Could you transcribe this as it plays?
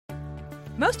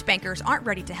Most bankers aren't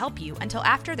ready to help you until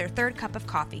after their third cup of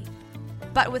coffee.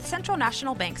 But with Central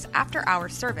National Bank's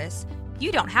after-hours service,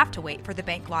 you don't have to wait for the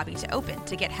bank lobby to open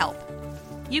to get help.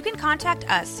 You can contact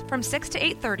us from 6 to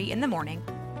 8:30 in the morning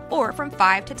or from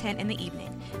 5 to 10 in the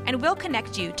evening, and we'll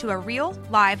connect you to a real,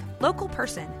 live, local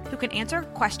person who can answer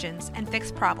questions and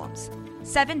fix problems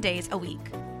 7 days a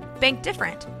week. Bank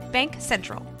different. Bank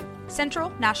Central. Central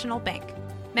National Bank.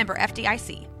 Member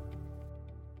FDIC.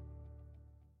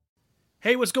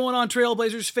 Hey, what's going on,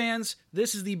 Trailblazers fans?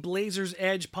 This is the Blazers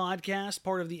Edge podcast,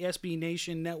 part of the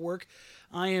SBNation network.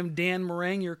 I am Dan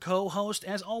Marang, your co-host.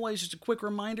 As always, just a quick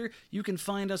reminder, you can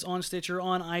find us on Stitcher,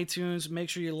 on iTunes. Make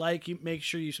sure you like, make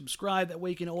sure you subscribe. That way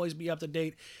you can always be up to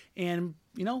date and,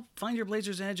 find your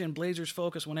Blazers Edge and Blazers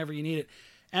Focus whenever you need it.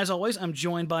 As always, I'm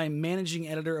joined by managing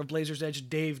editor of Blazers Edge,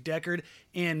 Dave Deckard.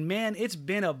 And man, it's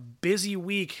been a busy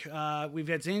week. We've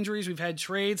had injuries, we've had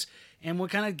trades, and we'll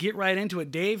kind of get right into it.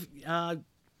 Dave,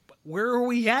 where are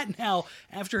we at now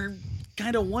after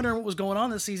kind of wondering what was going on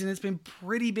this season? It's been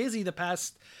pretty busy the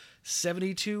past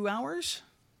 72 hours.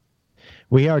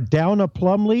 We are down a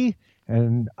Plumlee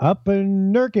and up a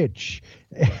Nurkic.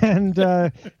 And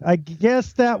I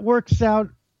guess that works out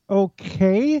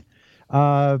okay.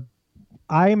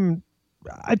 I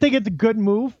think it's a good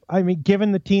move. I mean,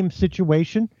 given the team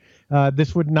situation,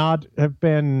 this would not have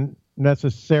been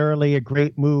necessarily a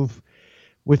great move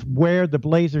with where the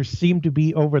Blazers seem to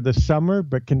be over the summer,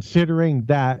 but considering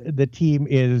that the team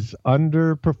is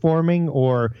underperforming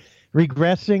or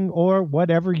regressing or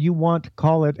whatever you want to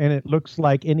call it, and it looks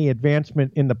like any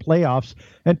advancement in the playoffs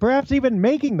and perhaps even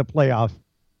making the playoffs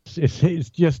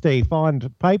is just a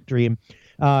fond pipe dream.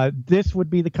 This would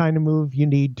be the kind of move you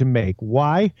need to make.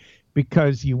 Why?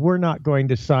 Because you were not going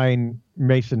to sign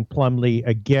Mason Plumlee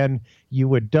again. You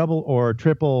would double or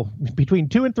triple between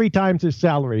 2 and 3 times his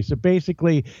salary. So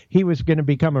basically, he was going to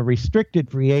become a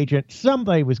restricted free agent.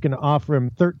 Somebody was going to offer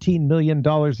him $13 million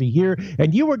a year,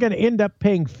 and you were going to end up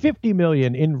paying $50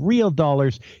 million in real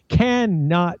dollars.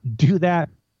 Cannot do that.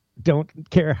 Don't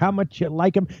care how much you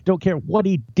like him. Don't care what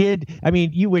he did. I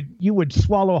mean, you would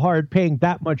swallow hard paying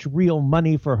that much real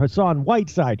money for Hassan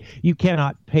Whiteside. You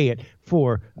cannot pay it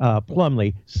for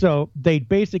Plumlee. So they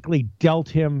basically dealt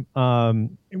him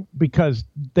because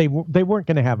they weren't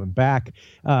going to have him back.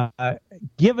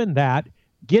 Given that,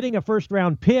 getting a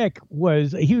first-round pick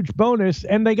was a huge bonus,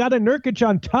 and they got a Nurkic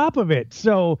on top of it.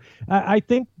 So I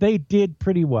think they did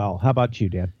pretty well. How about you,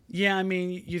 Dan? Yeah, I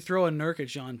mean, you throw a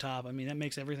Nurkic on top. I mean, that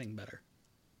makes everything better.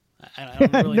 I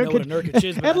don't really know what a Nurkic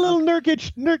is. But add a little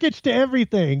Nurkic to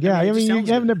everything. Yeah, I mean you're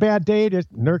having a bad day,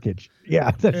 just Nurkic.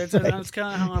 Yeah, that's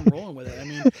kind of how I'm rolling with it. I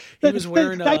mean, he was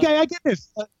wearing. I get this.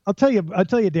 I'll tell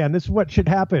you, Dan. This is what should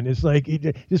happen. It's like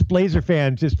just Blazer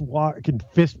fans just walk and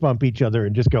fist bump each other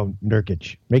and just go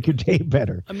Nurkic. Make your day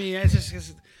better. I mean,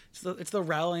 it's the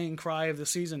rallying cry of the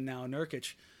season now.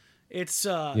 Nurkic. It's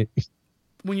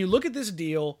when you look at this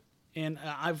deal, and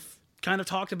I've kind of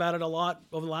talked about it a lot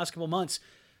over the last couple of months.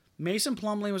 Mason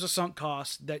Plumlee was a sunk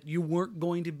cost that you weren't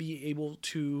going to be able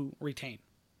to retain.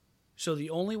 So the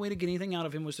only way to get anything out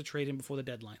of him was to trade him before the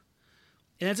deadline.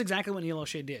 And that's exactly what Neil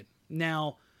O'Shea did.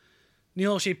 Now,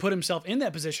 Neil O'Shea put himself in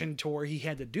that position to where he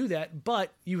had to do that,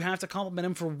 but you have to compliment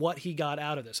him for what he got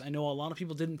out of this. I know a lot of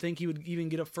people didn't think he would even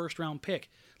get a first-round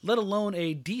pick, let alone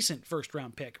a decent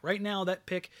first-round pick. Right now, that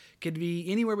pick could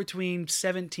be anywhere between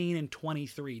 17 and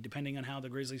 23, depending on how the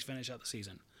Grizzlies finish out the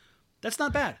season. That's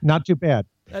not bad. Not too bad.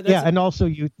 And also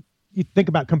you think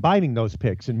about combining those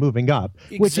picks and moving up,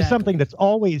 which is something that's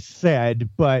always said.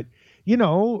 But,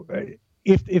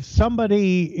 if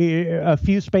somebody a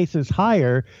few spaces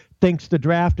higher thinks the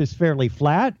draft is fairly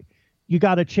flat, you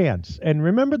got a chance. And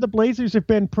remember, the Blazers have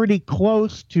been pretty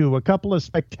close to a couple of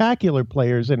spectacular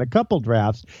players in a couple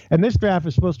drafts, and this draft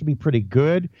is supposed to be pretty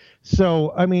good.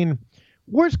 So, I mean,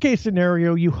 worst case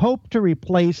scenario, you hope to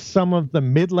replace some of the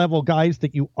mid-level guys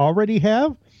that you already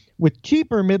have with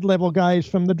cheaper mid-level guys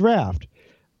from the draft.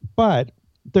 But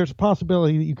there's a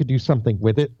possibility that you could do something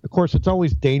with it. Of course, it's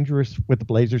always dangerous with the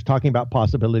Blazers talking about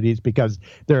possibilities because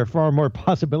there are far more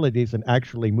possibilities than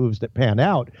actually moves that pan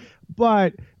out.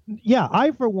 But yeah,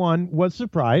 I, for one, was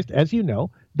surprised, as you know,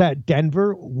 that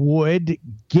Denver would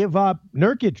give up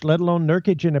Nurkic, let alone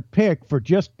Nurkic in a pick for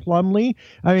just Plumlee.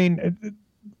 I mean,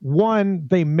 one,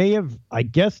 they may have, I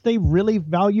guess they really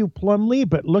value Plumlee,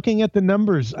 but looking at the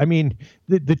numbers, I mean,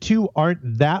 the two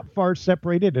aren't that far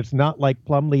separated. It's not like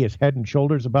Plumlee is head and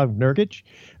shoulders above Nurkic,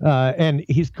 and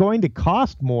he's going to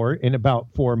cost more in about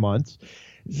 4 months.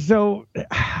 So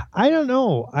I don't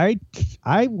know.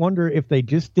 I wonder if they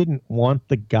just didn't want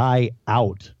the guy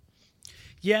out.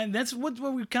 Yeah, and that's what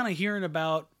we're kind of hearing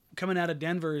about coming out of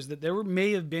Denver is that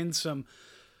may have been some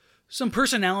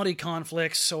personality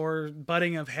conflicts or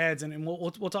butting of heads, and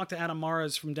we'll talk to Adam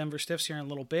Maras from Denver Stiffs here in a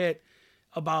little bit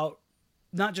about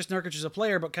not just Nurkic as a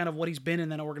player, but kind of what he's been in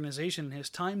that organization and his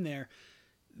time there.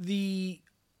 The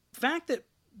fact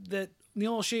that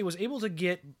Neil Olshey was able to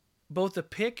get both a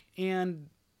pick and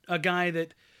a guy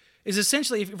that is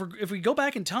essentially, if we go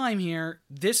back in time here,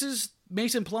 this is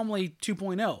Mason Plumlee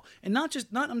 2.0. And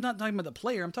I'm not talking about the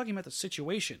player, I'm talking about the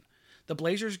situation. The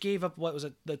Blazers gave up, what was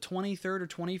it, the 23rd or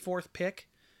 24th pick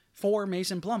for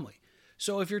Mason Plumlee.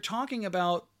 So if you're talking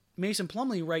about Mason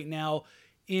Plumlee right now,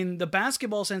 in the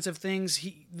basketball sense of things,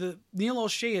 Neil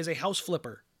Olshey is a house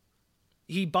flipper.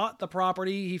 He bought the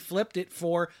property, he flipped it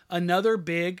for another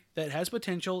big that has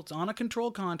potential, it's on a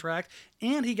controlled contract,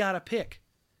 and he got a pick.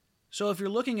 So if you're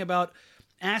looking about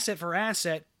asset for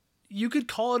asset, you could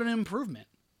call it an improvement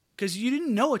because you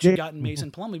didn't know what you got in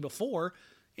Mason Plumlee before,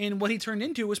 and what he turned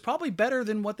into was probably better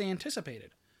than what they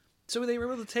anticipated. So they were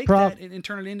able to take that and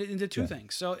turn it into two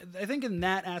things. So I think in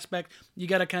that aspect, you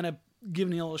got to kind of give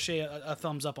Neil Olshey a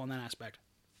thumbs up on that aspect.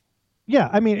 Yeah,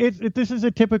 I mean, this is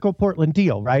a typical Portland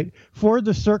deal, right? For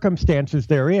the circumstances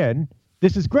they're in,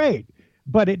 this is great.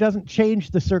 But it doesn't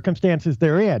change the circumstances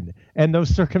they're in, and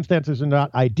those circumstances are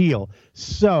not ideal.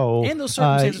 So, and those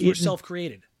circumstances were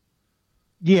self-created.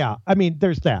 Yeah, I mean,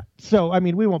 there's that. So, I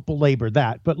mean, we won't belabor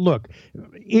that. But look,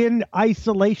 in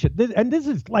isolation,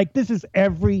 this is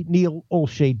every Neil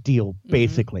Olshey deal,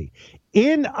 basically.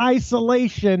 In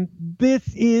isolation, this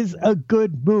is a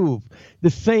good move. The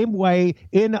same way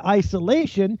in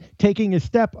isolation, taking a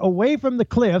step away from the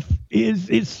cliff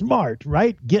is smart,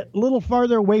 right? Get a little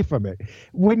farther away from it.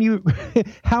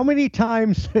 How many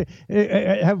times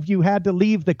have you had to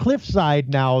leave the cliffside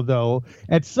now, though?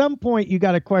 At some point, you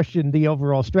got to question the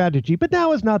overall strategy. But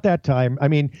now is not that time. I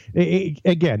mean,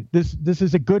 again, this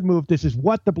is a good move. This is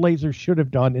what the Blazers should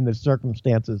have done in this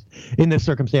circumstance.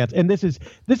 And this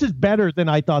is better than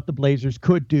I thought the Blazers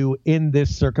could do in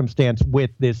this circumstance with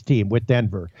this team, with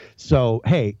Denver. So,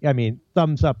 hey, I mean,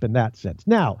 thumbs up in that sense.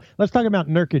 Now, let's talk about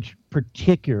Nurkic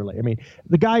particularly. I mean,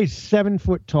 the guy's 7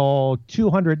 foot tall,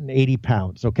 280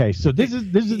 pounds. Okay, so this is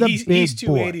a big he's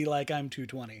 280 boy. like I'm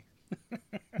 220.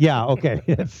 Yeah, okay.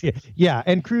 Yeah,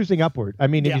 and cruising upward. I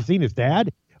mean, have you seen his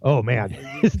dad? Oh, man.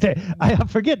 I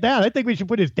forget that. I think we should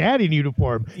put his dad in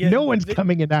uniform. Yeah, no one's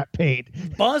coming in that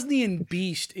paint. Bosnian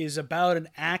Beast is about an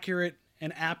accurate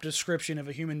and apt description of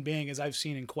a human being as I've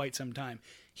seen in quite some time.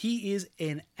 He is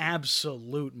an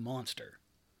absolute monster.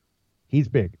 He's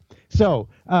big. So,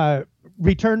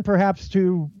 return perhaps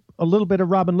to a little bit of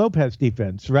Robin Lopez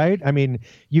defense, right? I mean,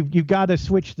 you've got to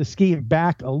switch the scheme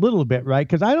back a little bit, right?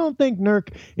 Because I don't think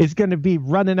Nurk is going to be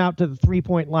running out to the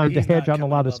 3-point line to hedge on a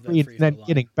lot of screens and then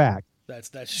getting back.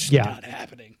 That's not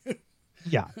happening.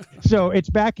 Yeah. So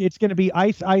it's back. It's going to be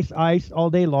ice all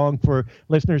day long. For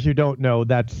listeners who don't know,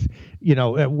 that's,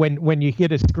 when you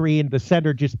hit a screen, the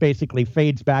center just basically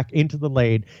fades back into the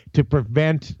lane to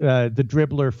prevent the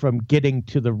dribbler from getting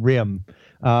to the rim.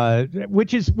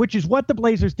 Which is what the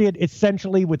Blazers did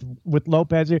essentially with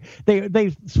Lopez.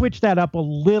 They switched that up a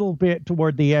little bit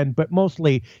toward the end, but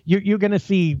mostly you're going to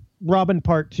see Robin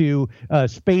Part 2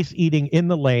 space eating in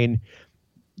the lane.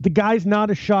 The guy's not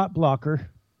a shot blocker.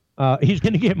 He's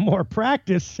going to get more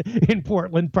practice in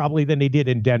Portland probably than he did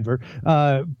in Denver.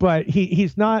 But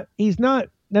he's not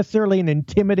necessarily an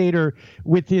intimidator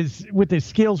with his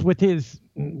skills, with his,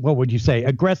 what would you say,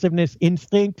 aggressiveness,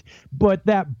 instinct, but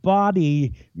that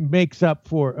body makes up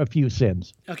for a few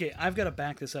sins. Okay, I've got to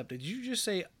back this up. Did you just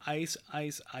say ice,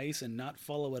 and not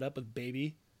follow it up with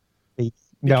baby?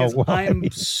 Because I'm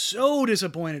so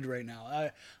disappointed right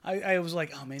now. I was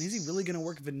like, oh man, is he really going to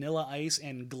work Vanilla Ice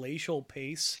and Glacial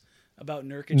Pace about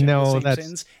Nurkic and the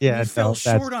sins? Yeah, he fell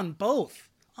short on both.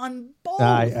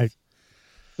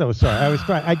 So sorry. I was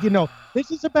trying. This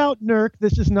is about Nurk.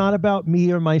 This is not about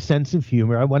me or my sense of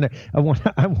humor. I want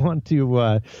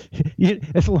to.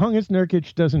 As long as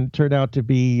Nurkic doesn't turn out to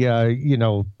be,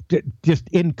 just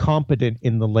incompetent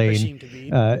in the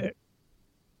lane.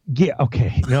 Yeah.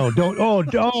 Okay. No. Don't. Oh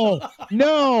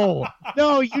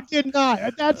no. You did not.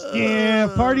 That's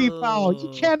party foul.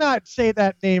 You cannot say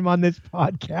that name on this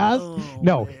podcast.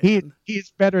 No. Man.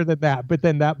 He's better than that. But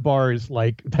then that bar is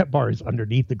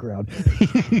underneath the ground.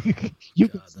 You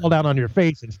can fall down on your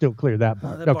face and still clear that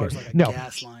bar. That bar's like a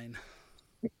gas line.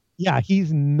 Yeah,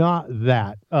 he's not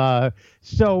that.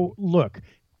 So look.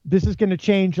 This is going to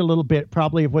change a little bit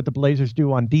probably of what the Blazers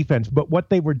do on defense, but what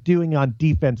they were doing on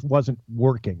defense wasn't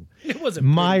working. It wasn't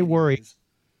my worry.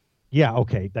 Yeah,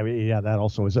 okay. That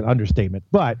also is an understatement.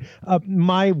 But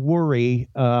my worry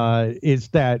is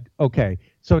that, okay,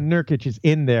 so Nurkic is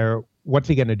in there. what's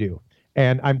he going to do?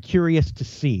 And I'm curious to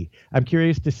see.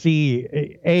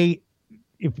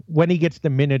 If when he gets the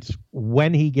minutes,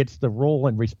 when he gets the role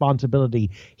and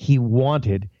responsibility he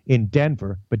wanted in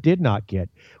Denver but did not get,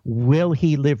 will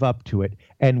he live up to it?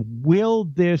 And will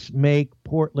this make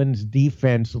Portland's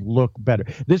defense look better?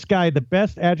 This guy, the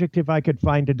best adjective I could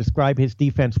find to describe his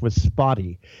defense was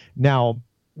spotty. Now,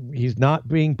 he's not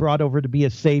being brought over to be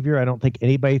a savior. I don't think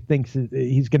anybody thinks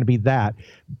he's going to be that.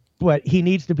 But he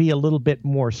needs to be a little bit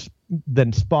more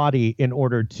than spotty in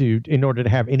order to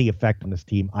have any effect on this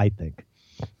team, I think.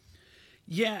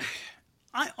 Yeah,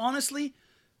 I honestly,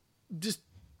 just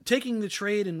taking the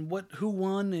trade and who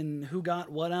won and who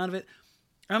got what out of it,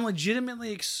 I'm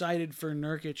legitimately excited for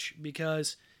Nurkic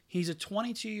because he's a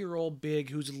 22-year-old big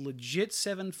who's a legit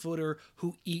 7-footer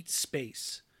who eats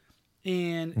space.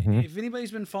 And if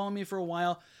anybody's been following me for a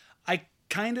while, I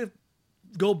kind of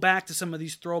go back to some of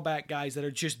these throwback guys that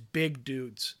are just big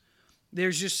dudes.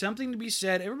 There's just something to be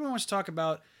said. Everyone wants to talk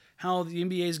about how the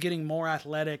NBA is getting more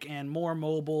athletic and more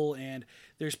mobile, and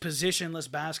there's positionless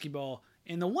basketball.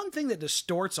 And the one thing that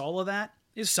distorts all of that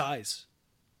is size.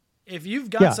 If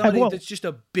you've got somebody that's just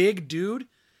a big dude,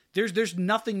 there's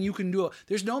nothing you can do.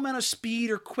 There's no amount of speed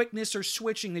or quickness or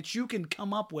switching that you can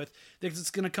come up with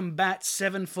that's going to combat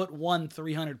 7'1",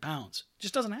 300 pounds. It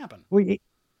just doesn't happen.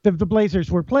 The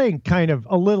Blazers were playing kind of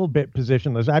a little bit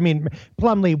positionless. I mean,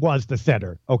 Plumlee was the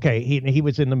center. Okay, he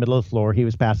was in the middle of the floor. He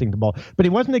was passing the ball. But he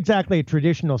wasn't exactly a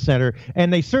traditional center,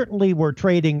 and they certainly were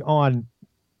trading on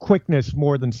quickness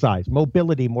more than size,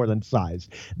 mobility more than size.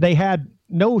 They had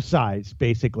no size,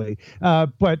 basically.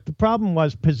 But the problem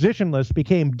was positionless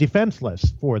became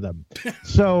defenseless for them.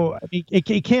 So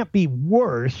it can't be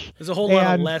worse. There's a whole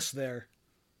lot of less there.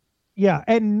 Yeah,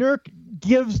 and Nurk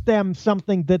gives them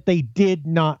something that they did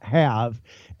not have,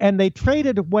 and they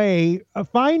traded away a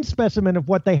fine specimen of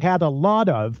what they had a lot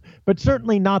of, but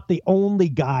certainly not the only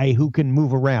guy who can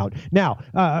move around. Now,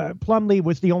 Plumlee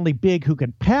was the only big who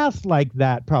can pass like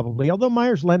that, probably, although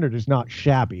Myers Leonard is not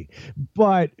shabby.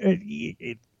 But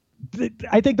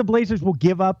I think the Blazers will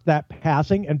give up that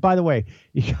passing. And by the way,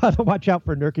 you got to watch out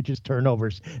for Nurkic's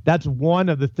turnovers. That's one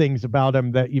of the things about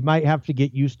him that you might have to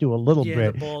get used to a little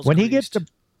bit. When he gets the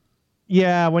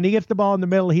ball in the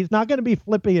middle, he's not going to be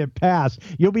flipping it pass.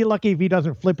 You'll be lucky if he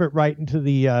doesn't flip it right into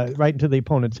the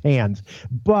opponent's hands.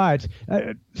 But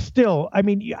still, I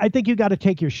mean, I think you got to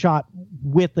take your shot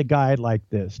with a guy like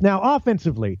this. Now,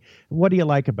 offensively, what do you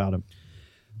like about him?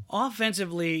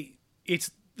 Offensively,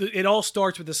 it all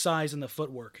starts with the size and the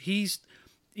footwork. He's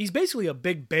basically a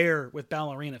big bear with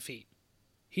ballerina feet.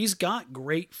 He's got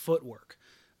great footwork.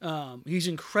 He's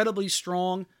incredibly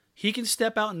strong. He can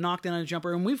step out and knock down a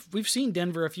jumper. And we've seen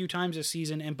Denver a few times this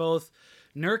season, and both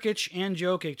Nurkic and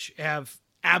Jokic have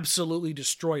absolutely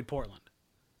destroyed Portland.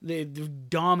 They've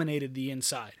dominated the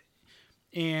inside.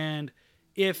 And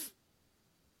if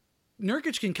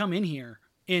Nurkic can come in here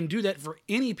and do that for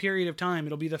any period of time,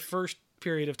 it'll be the first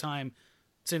period of time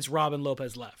since Robin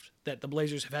Lopez left that the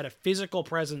Blazers have had a physical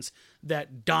presence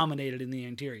that dominated in the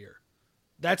interior.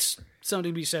 That's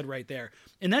something to be said right there.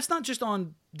 And that's not just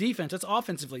on defense, that's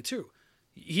offensively too.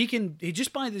 He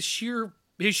just by his sheer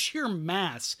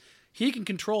mass, he can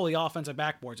control the offensive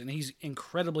backboards, and he's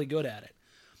incredibly good at it.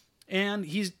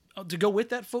 And to go with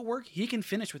that footwork, he can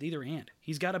finish with either hand.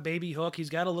 He's got a baby hook, he's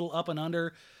got a little up and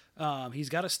under, he's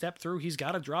got a step through, he's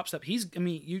got a drop step.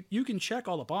 You can check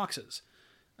all the boxes.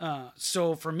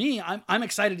 So for me, I'm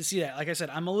excited to see that. Like I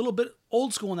said, I'm a little bit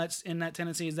old school in that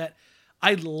tendency is that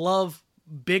I love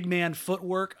big man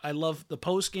footwork. I love the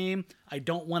post game. I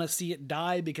don't want to see it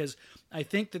die because I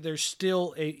think that there's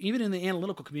still even in the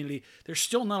analytical community, there's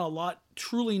still not a lot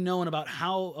truly known about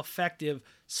how effective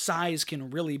size can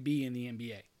really be in the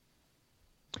NBA.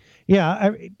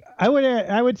 Yeah,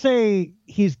 I would say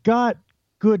he's got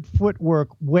good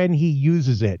footwork when he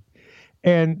uses it.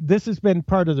 And this has been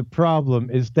part of the problem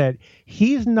is that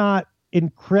he's not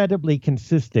incredibly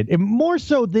consistent, and more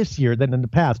so this year than in the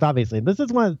past, obviously. This is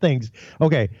one of the things.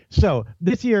 Okay, so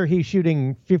this year he's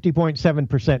shooting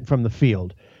 50.7% from the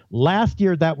field. Last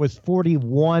year that was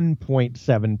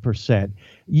 41.7%.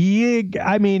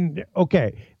 I mean,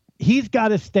 okay, he's got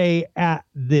to stay at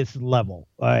this level.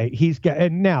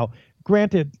 And now,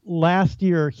 granted, last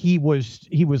year he was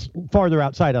farther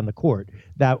outside on the court.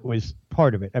 That was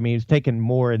part of it. I mean, he's taken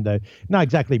more in the not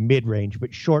exactly mid-range,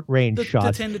 but short-range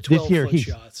shots. The 10 to 12 this year, foot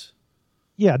shots.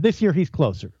 Yeah, this year he's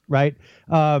closer, right?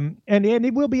 And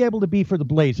he will be able to be for the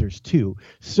Blazers too.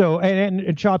 So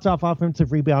and shots off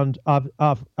offensive rebound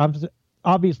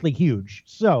obviously huge.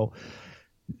 So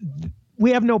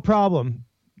we have no problem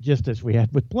just as we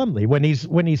had with Plumlee. When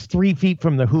he's 3 feet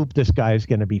from the hoop, this guy is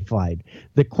going to be fine.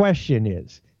 The question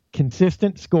is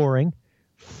consistent scoring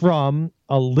from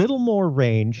a little more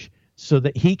range so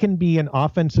that he can be an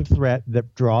offensive threat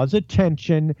that draws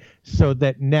attention so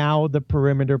that now the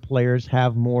perimeter players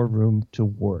have more room to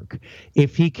work.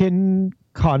 If he can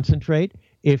concentrate,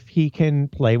 if he can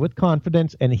play with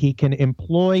confidence, and he can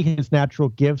employ his natural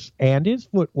gifts and his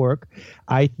footwork,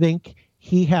 I think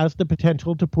he has the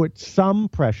potential to put some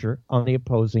pressure on the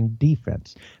opposing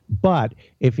defense. But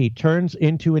if he turns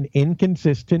into an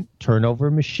inconsistent turnover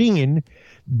machine,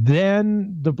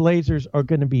 then the Blazers are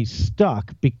going to be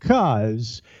stuck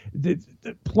because the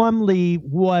Plumlee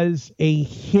was a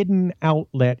hidden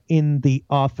outlet in the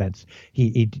offense.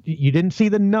 You didn't see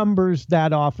the numbers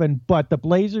that often, but the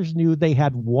Blazers knew they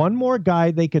had one more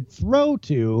guy they could throw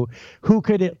to who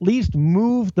could at least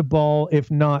move the ball,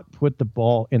 if not put the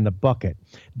ball in the bucket.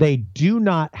 They do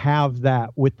not have that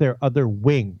with their other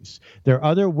wings. Their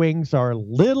other wings are a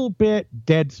little bit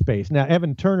dead space. Now,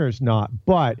 Evan Turner's not,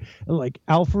 but like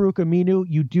Al-Farouq Aminu,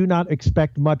 you do not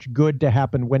expect much good to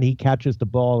happen when he catches the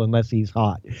ball unless he's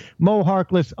hot. Mo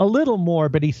Harkless, a little more,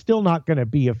 but he's still not going to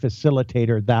be a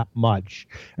facilitator that much.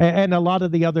 And a lot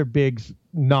of the other bigs,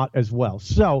 not as well.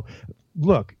 So,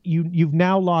 look, you've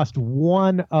now lost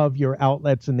one of your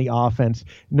outlets in the offense.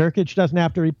 Nurkic doesn't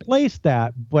have to replace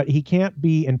that, but he can't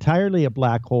be entirely a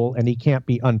black hole, and he can't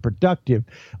be unproductive.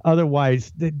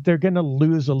 Otherwise, they're going to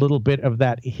lose a little bit of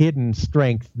that hidden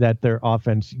strength that their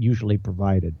offense usually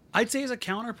provided. I'd say as a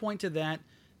counterpoint to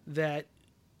that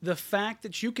the fact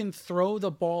that you can throw the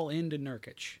ball into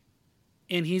Nurkic,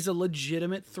 and he's a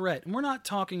legitimate threat, and we're not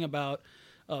talking about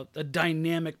a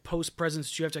dynamic post presence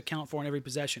that you have to account for in every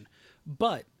possession.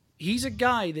 But he's a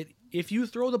guy that if you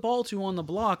throw the ball to on the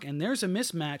block and there's a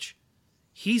mismatch,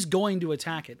 he's going to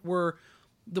attack it. Where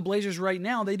the Blazers right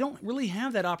now, they don't really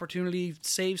have that opportunity to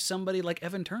save somebody like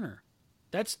Evan Turner.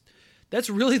 That's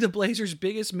really the Blazers'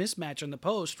 biggest mismatch on the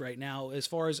post right now as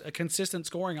far as a consistent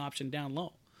scoring option down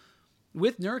low.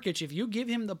 With Nurkic, if you give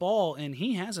him the ball and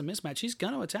he has a mismatch, he's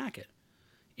going to attack it.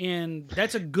 And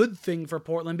that's a good thing for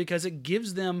Portland because it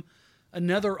gives them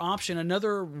another option,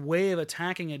 another way of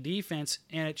attacking a defense,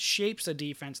 and it shapes a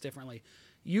defense differently.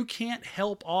 You can't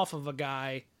help off of a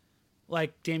guy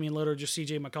like Damian Lillard or just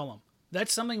CJ McCollum.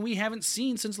 That's something we haven't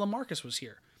seen since LaMarcus was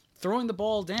here. Throwing the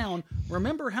ball down,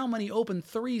 remember how many open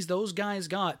threes those guys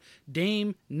got,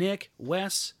 Dame, Nick,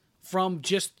 Wes, from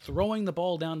just throwing the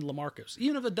ball down to LaMarcus,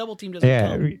 even if the double team doesn't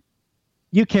come.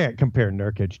 You can't compare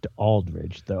Nurkic to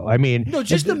Aldridge, though. I mean... No,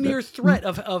 just the mere threat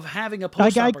of having a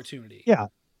post opportunity. Yeah.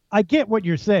 I get what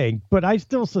you're saying, but I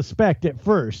still suspect at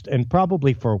first, and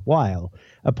probably for a while,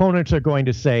 opponents are going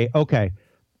to say, okay,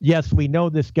 yes, we know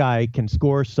this guy can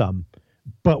score some,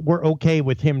 but we're okay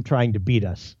with him trying to beat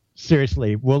us.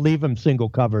 Seriously, we'll leave him single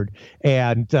covered,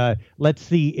 and let's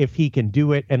see if he can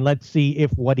do it, and let's see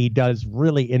if what he does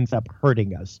really ends up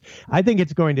hurting us. I think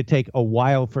it's going to take a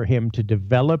while for him to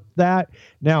develop that.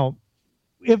 Now,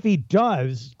 if he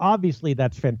does, obviously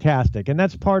that's fantastic. And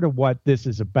that's part of what this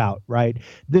is about, right?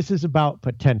 This is about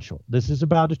potential. This is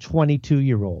about a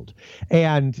 22-year-old.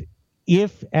 And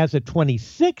if as a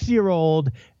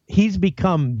 26-year-old, he's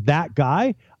become that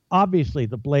guy, obviously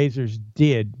the Blazers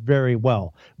did very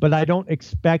well, but I don't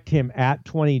expect him at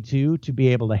 22 to be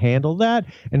able to handle that.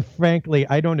 And frankly,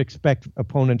 I don't expect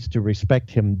opponents to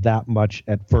respect him that much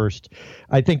at first.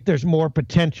 I think there's more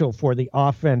potential for the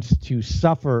offense to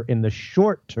suffer in the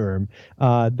short term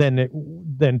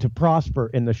than to prosper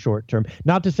in the short term.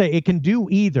 Not to say it can do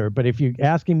either, but if you're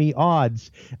asking me odds,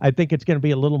 I think it's going to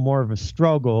be a little more of a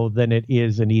struggle than it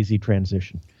is an easy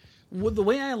transition. Well, the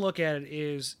way I look at it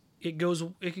is, it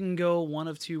can go one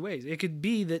of two ways. It could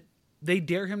be that they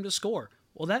dare him to score.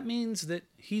 Well, that means that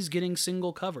he's getting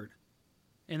single covered.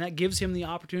 And that gives him the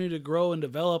opportunity to grow and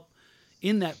develop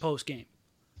in that post game.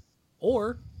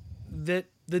 Or that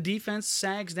the defense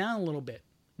sags down a little bit,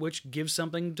 which gives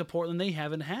something to Portland they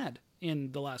haven't had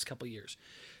in the last couple of years.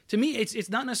 To me, it's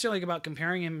not necessarily about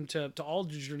comparing him to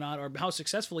Aldridge or not, or how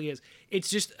successful he is. It's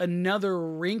just another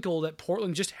wrinkle that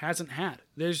Portland just hasn't had.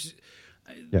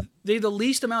 They the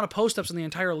least amount of post-ups in the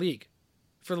entire league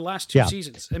for the last two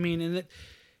seasons. I mean,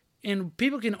 and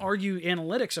people can argue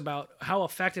analytics about how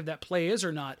effective that play is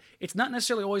or not. It's not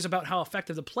necessarily always about how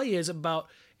effective the play is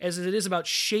as it is about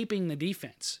shaping the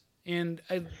defense. And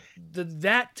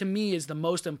that, to me, is the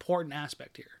most important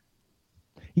aspect here.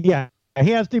 Yeah, he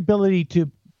has the ability to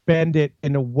bend it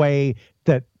in a way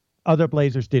that other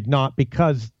Blazers did not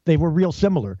because they were real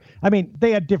similar. I mean,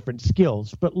 they had different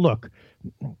skills, but look,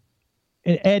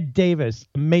 Ed Davis,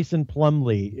 Mason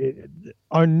Plumlee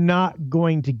are not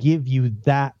going to give you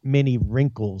that many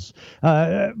wrinkles.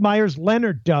 Myers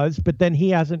Leonard does, but then he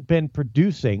hasn't been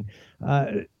producing.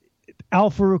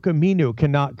 Al-Farouq Aminu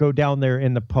cannot go down there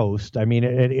in the post. I mean,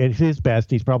 at his best,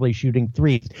 he's probably shooting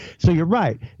threes. So you're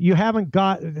right. You haven't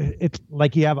got, it's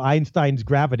like you have Einstein's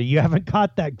gravity. You haven't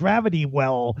got that gravity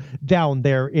well down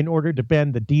there in order to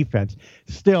bend the defense.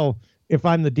 Still, if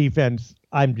I'm the defense,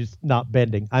 I'm just not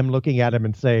bending. I'm looking at him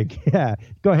and saying, yeah,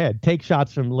 go ahead. Take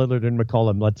shots from Lillard and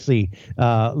McCollum. Let's see.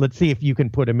 Let's see if you can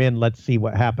put him in. Let's see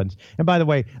what happens. And by the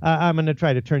way, I'm going to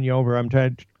try to turn you over. I'm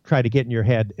trying to get in your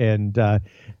head, and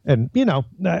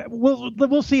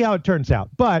we'll see how it turns out.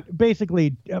 But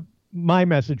basically, my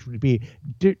message would be,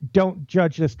 don't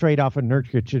judge this trade off of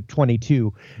Nurkic at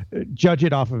 22. Judge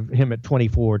it off of him at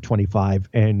 24, 25,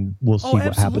 and we'll see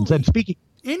what happens. And speaking...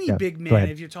 Any big man,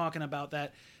 if you're talking about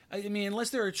that, I mean, unless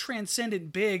they're a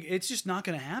transcendent big, it's just not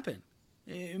going to happen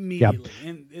immediately.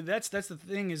 Yep. And that's the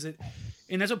thing is that,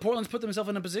 and that's what Portland's put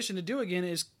themselves in a position to do again,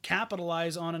 is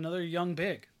capitalize on another young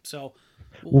big. So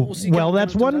we'll see. Well,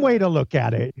 that's one way to look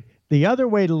at it. The other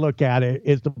way to look at it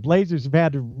is the Blazers have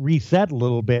had to reset a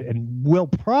little bit and will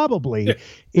probably,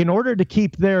 in order to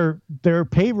keep their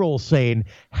payroll sane,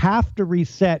 have to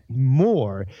reset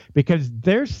more, because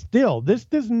they're still, this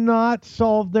does not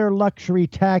solve their luxury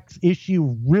tax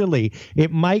issue, really.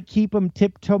 It might keep them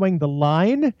tiptoeing the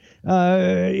line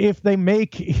if they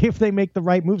make the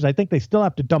right moves. I think they still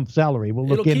have to dump salary. We'll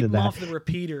look into that. It'll keep them off the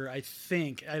repeater, I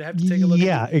think. I'd have to take a look.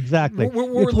 Yeah, exactly.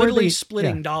 We're literally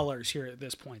splitting dollars here at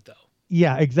this point, though.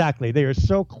 Yeah, exactly. They are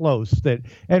so close that,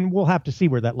 and we'll have to see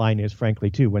where that line is, frankly,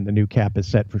 too, when the new cap is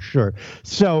set for sure.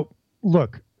 So,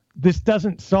 look, this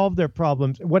doesn't solve their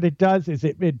problems. What it does is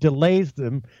it delays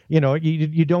them. You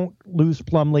don't lose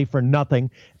Plumlee for nothing,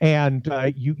 and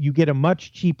you get a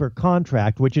much cheaper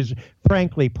contract, which is,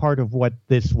 frankly, part of what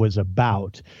this was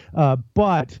about.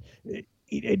 But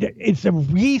it's a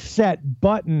reset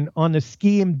button on a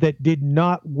scheme that did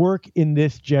not work in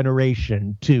this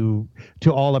generation to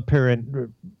all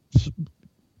apparent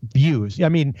views. I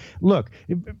mean, look,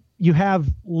 you have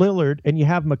Lillard and you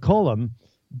have McCollum.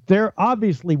 They're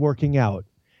obviously working out.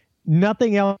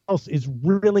 Nothing else is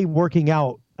really working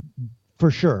out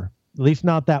for sure. At least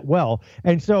not that well.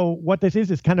 And so what this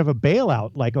is kind of a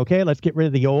bailout. Like, okay, let's get rid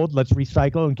of the old, let's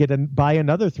recycle and buy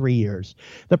another 3 years.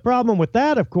 The problem with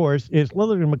that, of course, is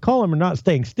Lillard and McCollum are not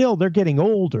staying still. They're getting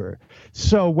older.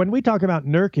 So when we talk about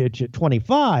Nurkic at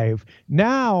 25,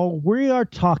 now we are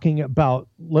talking about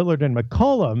Lillard and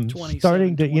McCollum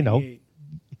starting to, 28.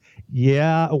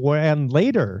 Yeah, and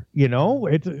later,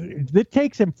 it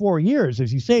takes him 4 years,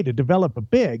 as you say, to develop a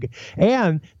big,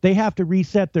 and they have to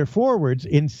reset their forwards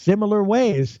in similar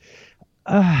ways.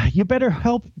 You better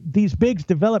help these bigs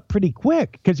develop pretty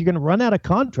quick, because you're going to run out of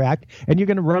contract and you're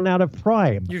going to run out of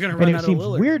prime. You're going to run out of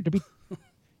Lillard.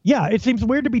 Yeah, it seems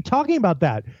weird to be talking about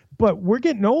that, but we're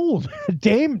getting old.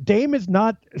 Dame is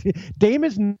not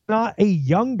a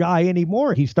young guy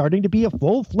anymore. He's starting to be a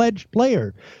full-fledged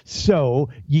player. So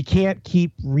you can't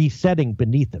keep resetting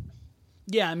beneath him.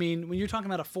 Yeah, I mean, when you're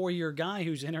talking about a 4-year guy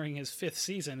who's entering his 5th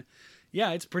season, yeah,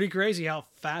 it's pretty crazy how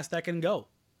fast that can go.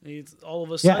 It's all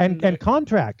of a sudden. Yeah, and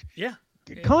contract. Yeah.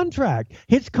 Contract.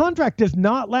 His contract does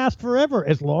not last forever,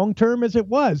 as long-term as it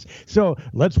was. So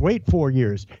let's wait 4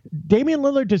 years. Damian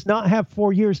Lillard does not have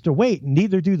 4 years to wait,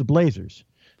 neither do the Blazers.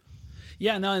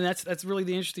 Yeah, no, and that's really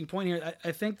the interesting point here.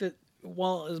 I think that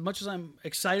while as much as I'm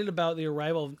excited about the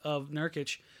arrival of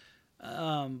Nurkic,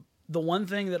 the one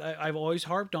thing that I've always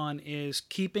harped on is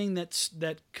keeping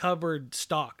that cupboard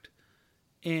stocked.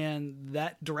 And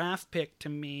that draft pick to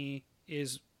me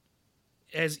is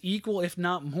as equal, if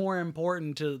not more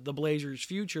important to the Blazers'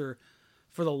 future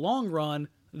for the long run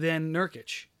than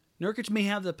Nurkic. Nurkic may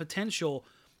have the potential,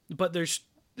 but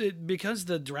because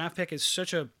the draft pick is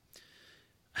such a,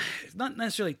 it's not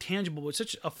necessarily tangible, but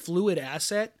such a fluid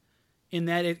asset in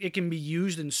that it can be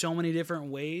used in so many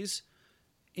different ways,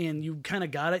 and you kind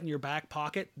of got it in your back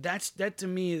pocket. That to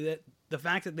me, that the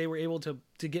fact that they were able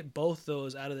to get both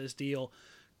those out of this deal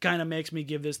kind of makes me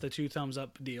give this the 2 thumbs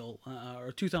up deal,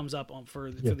 or 2 thumbs up for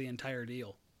the entire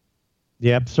deal.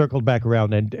 Yep, circled back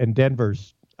around, and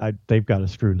Denver's they've got a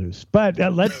screw loose. But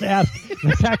let's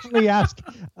actually ask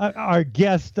our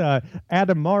guest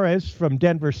Adam Morris from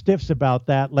Denver Stiffs about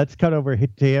that. Let's cut over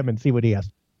to him and see what he has.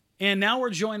 And now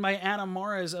we're joined by Adam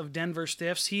Morris of Denver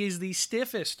Stiffs. He is the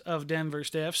stiffest of Denver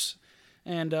Stiffs,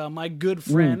 and my good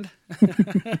friend.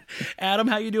 Adam,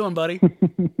 how you doing, buddy?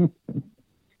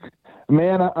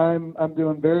 Man, I'm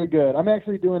doing very good. I'm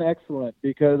actually doing excellent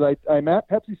because I'm at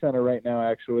Pepsi Center right now,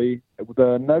 actually.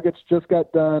 The Nuggets just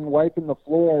got done wiping the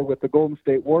floor with the Golden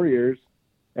State Warriors.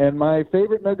 And my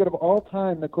favorite Nugget of all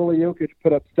time, Nikola Jokic,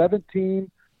 put up 17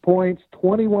 points,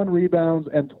 21 rebounds,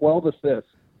 and 12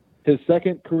 assists. His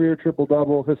second career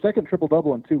triple-double, his second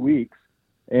triple-double in 2 weeks.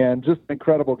 And just an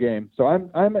incredible game. So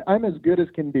I'm as good as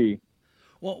can be.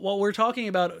 Well, we're talking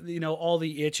about, all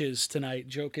the itches tonight,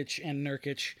 Jokic and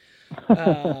Nurkic.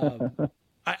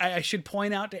 I should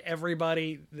point out to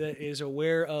everybody that is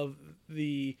aware of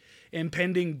the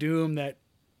impending doom that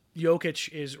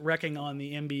Jokic is wrecking on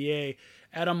the NBA.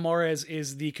 Adam Mares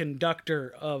is the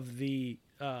conductor of the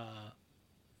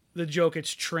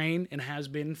Jokic train and has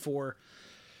been for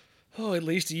at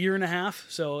least a year and a half.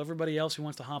 So everybody else who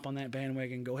wants to hop on that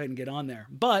bandwagon, go ahead and get on there.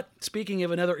 But speaking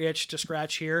of another itch to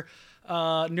scratch here,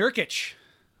 Nurkic,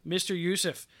 Mr.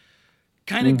 Yusuf,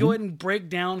 kind of go ahead and break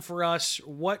down for us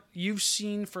what you've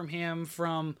seen from him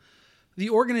from the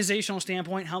organizational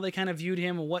standpoint, how they kind of viewed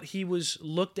him, what he was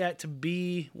looked at to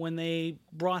be when they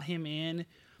brought him in,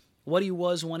 what he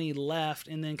was when he left,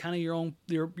 and then kind of your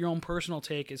own personal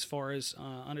take as far as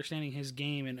understanding his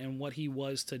game and what he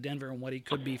was to Denver and what he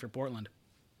could be for Portland.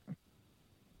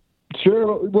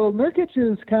 Sure. Well, Nurkic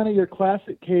is kind of your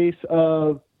classic case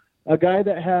of a guy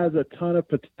that has a ton of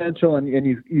potential, and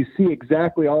you see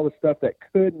exactly all the stuff that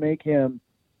could make him,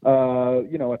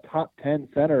 a top 10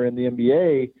 center in the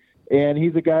NBA. And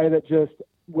he's a guy that just,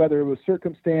 whether it was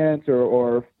circumstance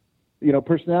or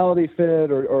personality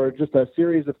fit or just a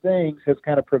series of things, has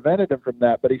kind of prevented him from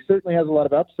that. But he certainly has a lot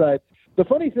of upside. The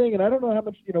funny thing, and I don't know how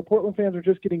much, Portland fans are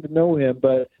just getting to know him,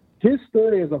 but his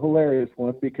story is a hilarious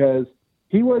one because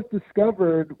he was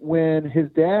discovered when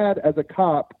his dad, as a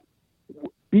cop,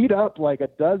 beat up like a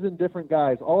dozen different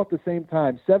guys all at the same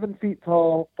time, 7 feet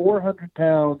tall, 400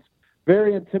 pounds,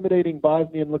 very intimidating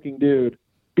Bosnian-looking dude.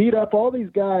 Beat up all these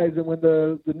guys, and when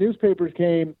the newspapers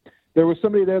came, there was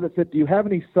somebody there that said, "Do you have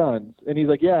any sons?" And he's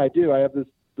like, "Yeah, I do. I have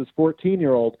this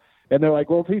 14-year-old." And they're like,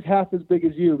 "Well, if he's half as big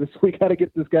as you, we got to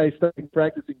get this guy started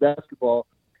practicing basketball."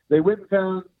 They went and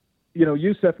found,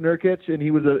 Yusuf Nurkic, and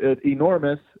he was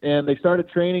enormous, and they started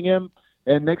training him,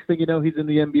 and next thing you know, he's in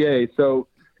the NBA. So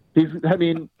he's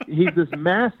this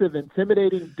massive,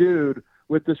 intimidating dude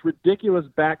with this ridiculous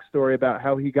backstory about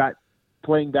how he got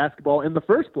playing basketball in the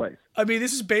first place. I mean,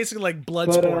 this is basically like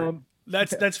Bloodsport.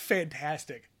 That's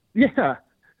fantastic. Yeah,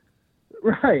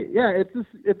 right. Yeah,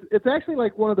 it's actually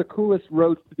like one of the coolest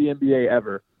roads to the NBA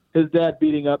ever. His dad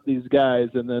beating up these guys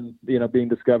and then being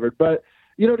discovered. But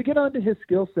to get onto his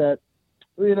skill set,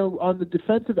 on the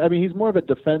defensive, he's more of a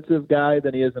defensive guy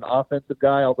than he is an offensive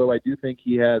guy. Although I do think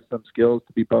he has some skills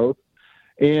to be both.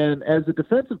 And as a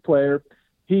defensive player,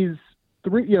 he's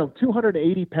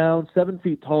 280 pounds, 7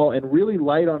 feet tall, and really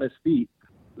light on his feet.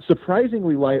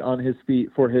 Surprisingly light on his feet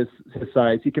for his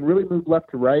size. He can really move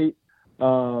left to right.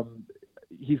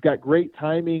 He's got great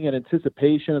timing and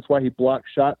anticipation. That's why he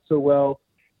blocks shots so well.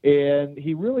 And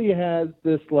he really has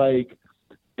this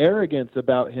arrogance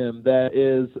about him that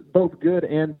is both good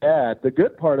and bad. The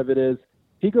good part of it is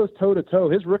he goes toe to toe.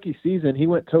 His rookie season, he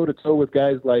went toe to toe with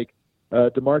guys like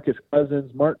DeMarcus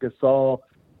Cousins, Marc Gasol,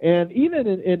 and even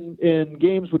in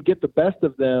games would get the best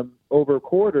of them over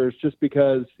quarters just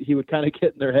because he would kind of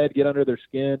get in their head, get under their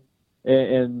skin,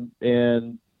 and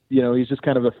he's just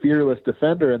kind of a fearless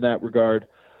defender in that regard.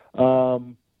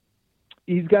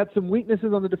 He's got some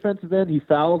weaknesses on the defensive end. He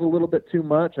fouls a little bit too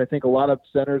much. I think a lot of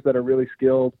centers that are really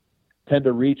skilled tend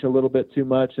to reach a little bit too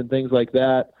much and things like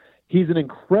that. He's an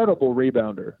incredible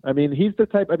rebounder. He's the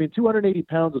type, 280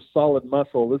 pounds of solid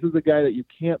muscle. This is a guy that you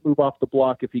can't move off the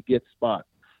block if he gets spots.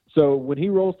 So when he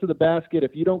rolls to the basket,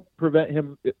 if you don't prevent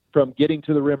him from getting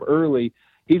to the rim early,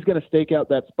 he's going to stake out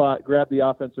that spot, grab the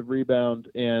offensive rebound,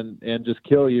 and just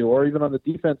kill you. Or even on the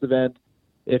defensive end,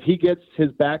 if he gets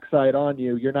his backside on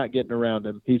you, you're not getting around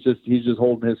him. He's just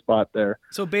holding his spot there.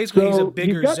 So basically, he's a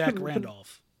bigger Zach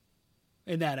Randolph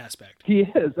in that aspect. He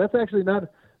is. That's actually not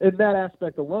in that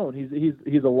aspect alone.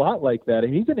 He's a lot like that,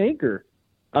 and he's an anchor.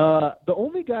 The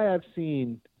only guy I've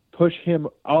seen push him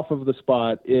off of the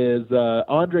spot is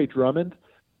Andre Drummond.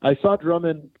 I saw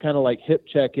Drummond kind of hip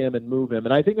check him and move him,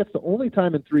 and I think that's the only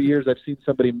time in 3 years I've seen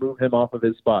somebody move him off of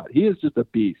his spot. He is just a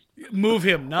beast. Move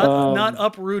him, not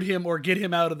uproot him or get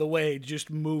him out of the way.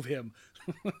 Just move him.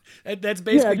 That's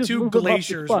basically two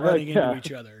glaciers running into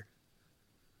each other.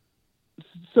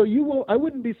 So I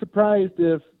wouldn't be surprised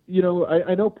if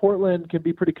I know Portland can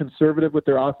be pretty conservative with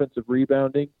their offensive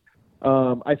rebounding.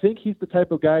 I think he's the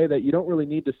type of guy that you don't really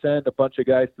need to send a bunch of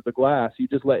guys to the glass. You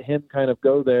just let him kind of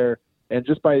go there, and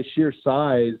just by his sheer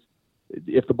size,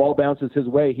 if the ball bounces his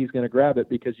way, he's going to grab it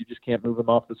because you just can't move him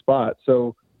off the spot.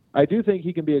 So I do think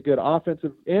he can be a good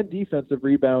offensive and defensive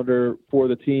rebounder for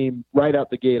the team right out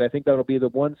the gate. I think that'll be the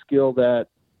one skill that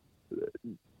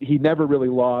he never really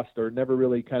lost or never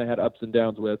really kind of had ups and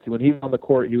downs with. When he was on the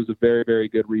court, he was a very, very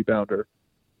good rebounder.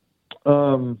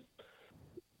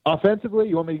 Offensively,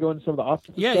 you want me to go into some of the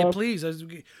offensive stuff? Yeah, please.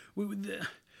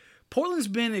 Portland's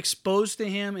been exposed to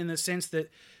him in the sense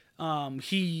that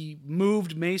he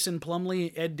moved Mason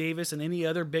Plumlee, Ed Davis, and any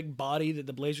other big body that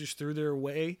the Blazers threw their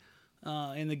way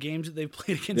in the games that they've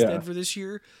played against Denver this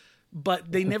year.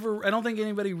 But they never, I don't think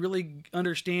anybody really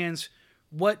understands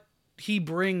what he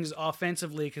brings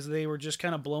offensively, because they were just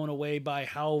kind of blown away by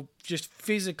how just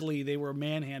physically they were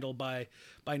manhandled by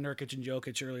Nurkic and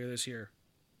Jokic earlier this year.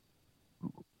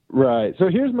 Right. So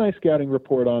here's my scouting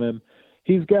report on him.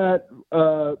 He's got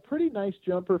a pretty nice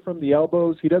jumper from the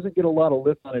elbows. He doesn't get a lot of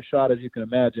lift on his shot, as you can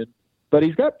imagine, but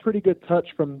he's got pretty good touch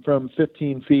from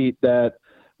 15 feet that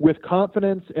with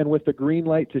confidence and with the green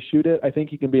light to shoot it, I think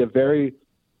he can be a very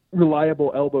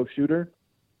reliable elbow shooter.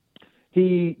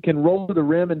 He can roll to the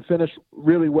rim and finish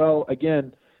really well.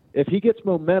 Again, if he gets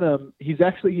momentum, he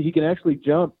can actually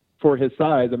jump for his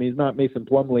size. I mean, he's not Mason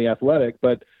Plumlee athletic,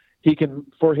 but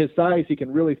for his size, he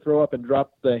can really throw up and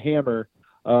drop the hammer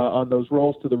on those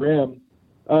rolls to the rim.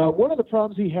 One of the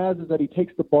problems he has is that he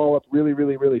takes the ball up really,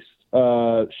 really, really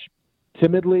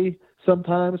timidly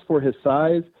sometimes for his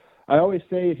size. I always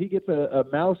say if he gets a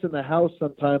mouse in the house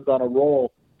sometimes on a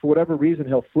roll, for whatever reason,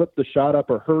 he'll flip the shot up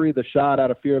or hurry the shot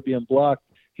out of fear of being blocked.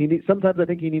 Sometimes I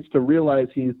think he needs to realize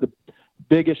he's the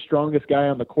biggest, strongest guy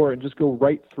on the court and just go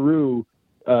right through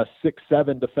a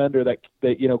 6'7" defender that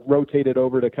rotated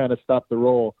over to kind of stop the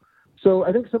roll. So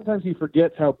I think sometimes he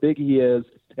forgets how big he is,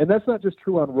 and that's not just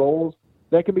true on rolls.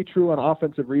 That can be true on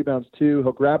offensive rebounds too.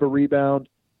 He'll grab a rebound,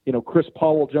 Chris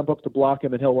Paul will jump up to block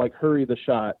him, and he'll hurry the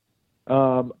shot.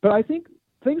 But I think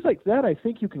things like that, I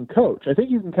think you can coach. I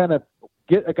think you can kind of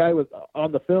get a guy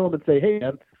on the film and say, hey,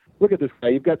 man, look at this guy.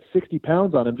 You've got 60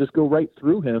 pounds on him. Just go right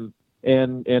through him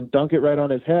and dunk it right on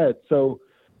his head. So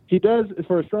he does,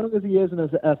 for as strong as he is and as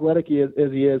athletic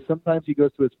as he is, sometimes he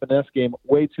goes to his finesse game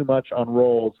way too much on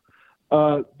rolls.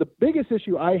 The biggest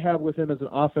issue I have with him as an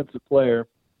offensive player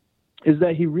is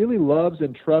that he really loves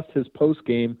and trusts his post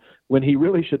game when he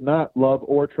really should not love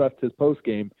or trust his post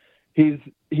game.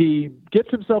 He gets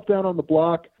himself down on the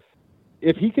block.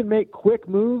 If he can make quick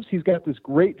moves, he's got this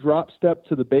great drop step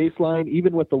to the baseline.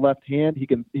 Even with the left hand,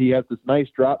 he has this nice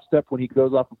drop step when he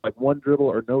goes off of one dribble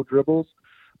or no dribbles.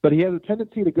 But he has a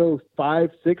tendency to go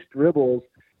 5-6 dribbles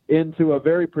into a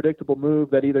very predictable move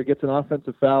that either gets an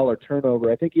offensive foul or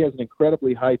turnover. I think he has an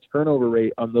incredibly high turnover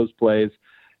rate on those plays.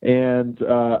 And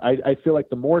I feel like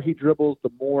the more he dribbles,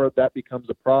 the more that becomes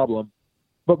a problem.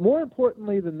 But more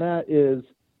importantly than that is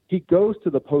he goes to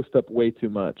the post up way too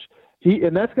much.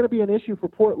 And that's going to be an issue for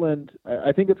Portland.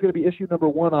 I think it's going to be issue number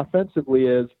one offensively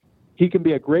is he can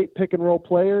be a great pick and roll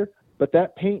player, but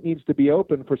that paint needs to be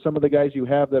open for some of the guys you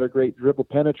have that are great dribble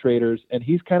penetrators. And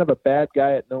he's kind of a bad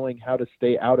guy at knowing how to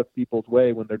stay out of people's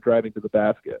way when they're driving to the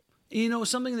basket.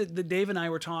 Something that Dave and I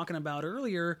were talking about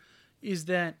earlier is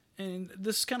that, and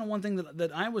this is kind of one thing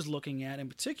that I was looking at in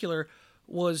particular,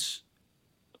 was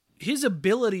his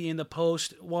ability in the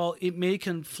post, while it may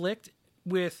conflict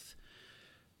with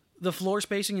the floor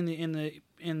spacing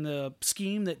in the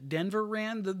scheme that Denver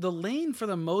ran, the lane for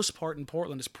the most part in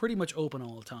Portland is pretty much open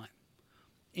all the time.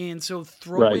 And so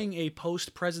throwing a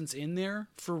post presence in there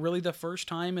for really the first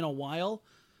time in a while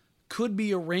could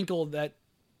be a wrinkle that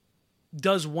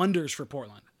does wonders for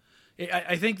Portland.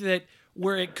 I think that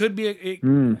where it could be it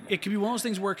could be one of those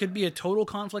things where it could be a total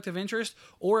conflict of interest,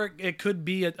 or it could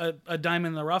be a diamond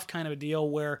in the rough kind of a deal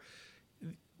where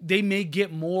they may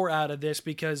get more out of this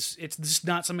because it's just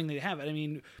not something they have. I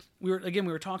mean, we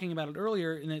were talking about it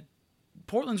earlier, and that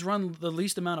Portland's run the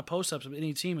least amount of post-ups of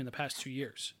any team in the past 2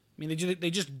 years. I mean,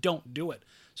 they just don't do it.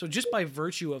 So just by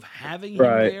virtue of having him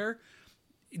there,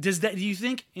 do you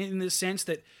think in the sense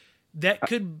that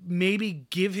could maybe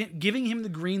giving him the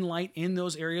green light in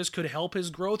those areas could help his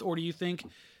growth, or do you think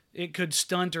it could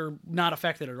stunt or not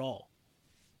affect it at all?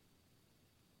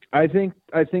 I think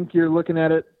you're looking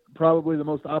at it probably the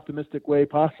most optimistic way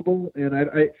possible, and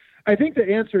I think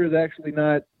the answer is actually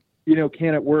not,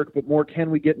 can it work, but more,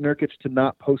 can we get Nurkic to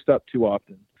not post up too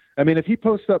often? I mean, if he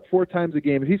posts up 4 times a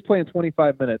game, if he's playing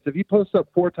 25 minutes, if he posts up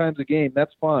 4 times a game,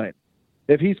 that's fine.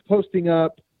 If he's posting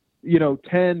up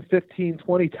 10, 15,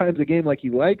 20 times a game like he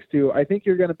likes to, I think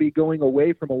you're going to be going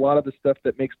away from a lot of the stuff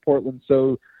that makes Portland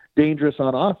so dangerous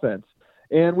on offense.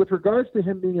 And with regards to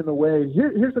him being in the way,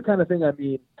 here's the kind of thing I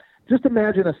mean. Just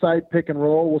imagine a side pick and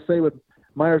roll. We'll say with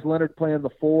Myers Leonard playing the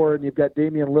 4, and you've got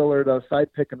Damian Lillard a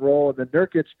side pick and roll, and then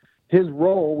Nurkic, his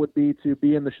role would be to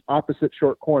be in the opposite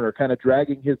short corner, kind of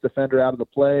dragging his defender out of the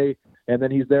play, and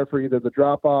then he's there for either the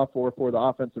drop-off or for the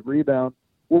offensive rebound.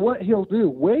 Well, what he'll do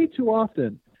way too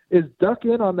often is duck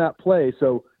in on that play.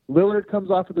 So Lillard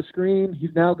comes off of the screen.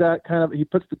 He's now got he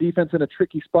puts the defense in a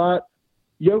tricky spot.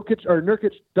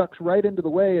 Nurkic ducks right into the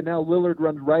way, and now Lillard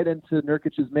runs right into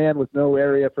Nurkic's man with no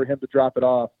area for him to drop it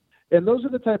off. And those are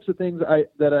the types of things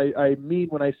I mean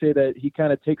when I say that he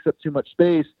kind of takes up too much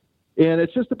space. And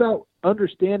it's just about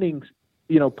understanding,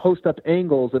 post-up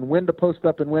angles and when to post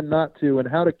up and when not to, and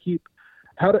how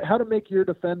to make your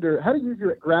defender, how to use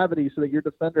your gravity so that your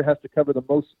defender has to cover the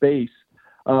most space.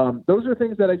 Those are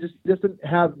things that I just didn't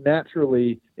have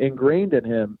naturally ingrained in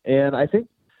him. And I think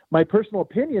my personal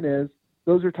opinion is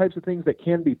those are types of things that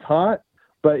can be taught.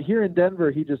 But here in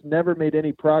Denver, he just never made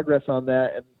any progress on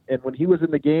that. And when he was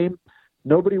in the game,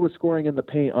 nobody was scoring in the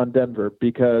paint on Denver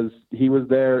because he was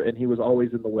there and he was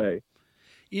always in the way.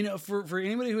 For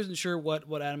anybody who isn't sure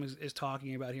what Adam is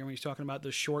talking about here when he's talking about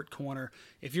the short corner,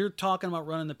 if you're talking about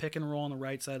running the pick and roll on the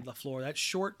right side of the floor, that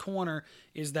short corner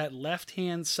is that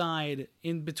left-hand side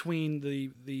in between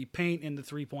the paint and the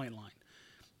three-point line.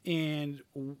 And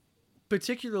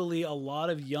particularly a lot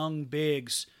of young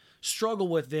bigs struggle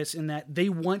with this in that they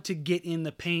want to get in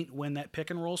the paint when that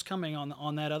pick and roll's coming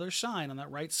on that other side, on that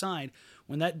right side.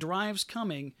 When that drive's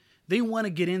coming, they want to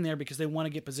get in there because they want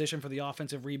to get position for the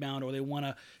offensive rebound, or they want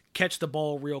to catch the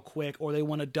ball real quick, or they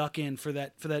want to duck in for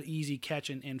that easy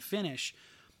catch and finish.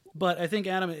 But I think,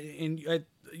 Adam, and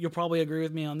you'll probably agree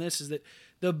with me on this, is that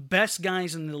the best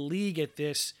guys in the league at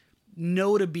this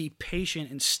know to be patient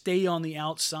and stay on the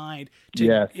outside.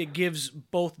 Yes. It gives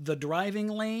both the driving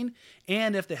lane,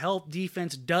 and if the help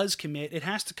defense does commit, it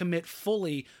has to commit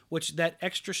fully, which that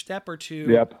extra step or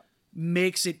two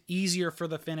makes it easier for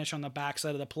the finish on the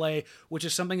backside of the play, which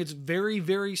is something that's very,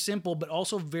 very simple, but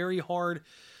also very hard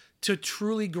to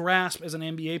truly grasp as an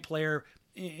NBA player.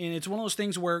 And it's one of those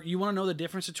things where you want to know the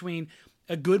difference between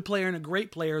a good player and a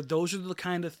great player. Those are the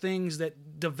kind of things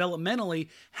that developmentally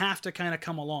have to kind of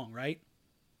come along, right?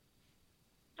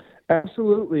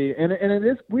 Absolutely. And it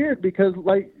is weird because,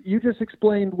 like, you just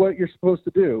explained what you're supposed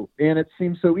to do, and it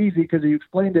seems so easy because you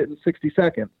explained it in 60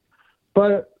 seconds.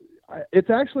 But it's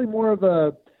actually more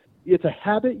of it's a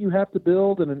habit you have to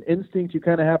build and an instinct you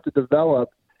kind of have to develop,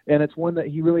 and it's one that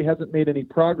he really hasn't made any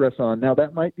progress on. Now,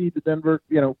 that might be the Denver,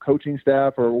 coaching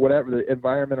staff or whatever, the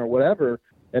environment or whatever,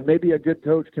 and maybe a good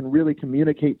coach can really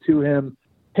communicate to him.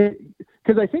 Hey,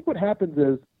 because I think what happens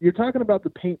is you're talking about the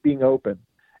paint being open,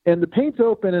 and the paint's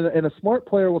open, and a smart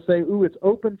player will say, ooh, it's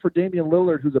open for Damian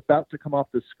Lillard who's about to come off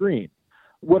the screen.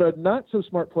 What a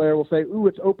not-so-smart player will say, ooh,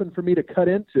 it's open for me to cut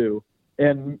into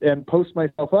and post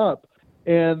myself up.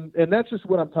 And that's just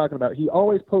what I'm talking about. He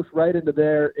always posts right into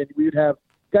there, and we'd have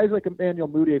guys like Emmanuel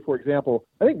Mudiay, for example.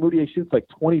 I think Mudiay shoots like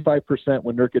 25%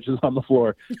 when Nurkic is on the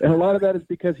floor. And a lot of that is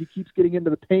because he keeps getting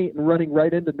into the paint and running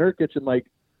right into Nurkic and like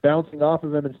bouncing off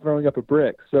of him and throwing up a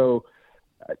brick. So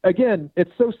again,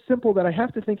 it's so simple that I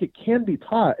have to think it can be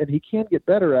taught and he can get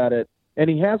better at it. And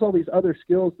he has all these other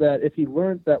skills that if he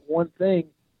learns that one thing,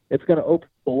 it's going to open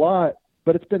a lot.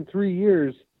 But it's been 3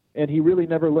 years and he really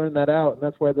never learned that out. And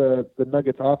that's why the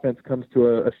Nuggets offense comes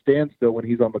to a standstill when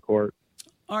he's on the court.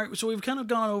 All right, so we've kind of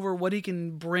gone over what he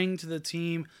can bring to the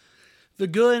team, the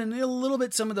good and a little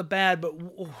bit some of the bad, but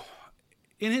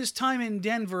in his time in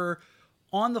Denver,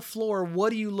 on the floor,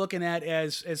 what are you looking at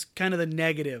as kind of the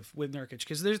negative with Nurkic?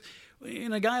 Because there's,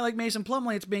 in a guy like Mason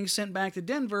Plumlee, it's being sent back to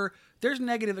Denver, there's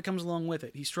negative that comes along with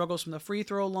it. He struggles from the free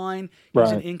throw line,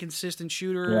 he's an inconsistent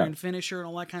shooter and finisher and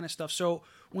all that kind of stuff. So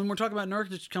when we're talking about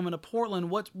Nurkic coming to Portland,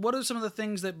 what are some of the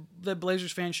things that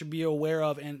Blazers fans should be aware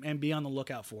of and be on the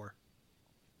lookout for?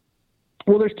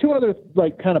 Well, there's two other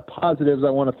kind of positives I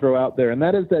want to throw out there, and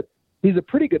that is that he's a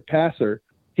pretty good passer.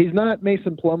 He's not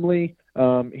Mason Plumlee.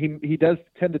 He does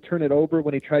tend to turn it over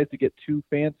when he tries to get too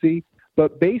fancy,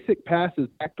 but basic passes,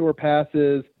 backdoor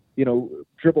passes,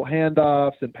 dribble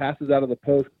handoffs and passes out of the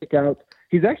post, kickouts,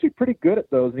 he's actually pretty good at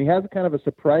those, and he has kind of a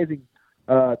surprising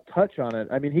touch on it.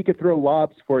 I mean, he could throw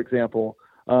lobs, for example,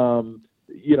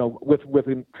 with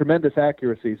tremendous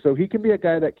accuracy. So he can be a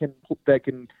guy that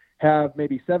can have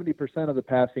maybe 70% of the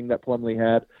passing that Plumlee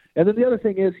had. And then the other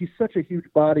thing is he's such a huge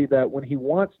body that when he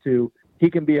wants to, he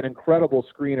can be an incredible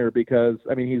screener because,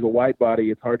 I mean, he's a wide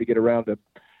body. It's hard to get around him.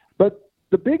 But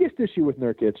the biggest issue with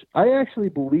Nurkic, I actually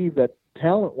believe that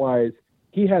talent-wise,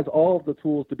 he has all of the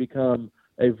tools to become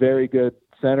a very good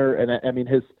center. And, I mean,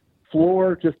 his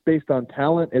floor just based on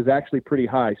talent is actually pretty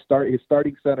high. His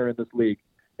starting center in this league.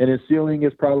 And his ceiling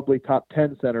is probably top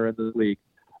 10 center in the league.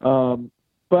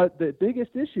 But the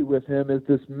biggest issue with him is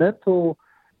this mental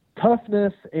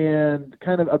toughness and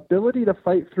kind of ability to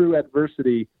fight through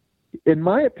adversity. In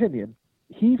my opinion,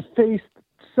 he faced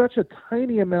such a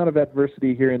tiny amount of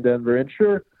adversity here in Denver. And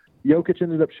sure, Jokic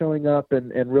ended up showing up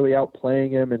and really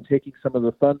outplaying him and taking some of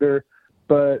the thunder.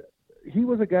 But he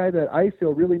was a guy that I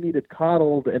feel really needed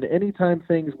coddled. And anytime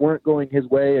things weren't going his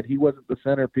way and he wasn't the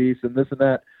centerpiece and this and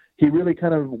that, he really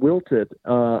kind of wilted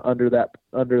under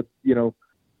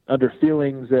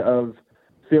feelings of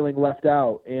feeling left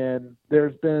out. And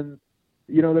there's been,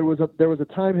 there was a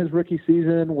time his rookie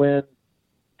season when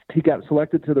he got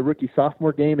selected to the rookie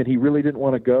sophomore game and he really didn't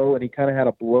want to go. And he kind of had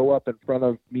a blow up in front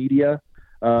of media,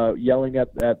 yelling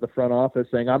at the front office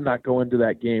saying, "I'm not going to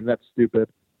that game. That's stupid."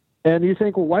 And you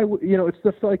think, well, why, it's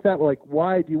stuff like that. Like,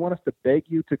 why do you want us to beg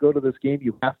you to go to this game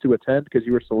you have to attend because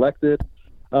you were selected?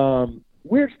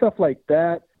 Weird stuff like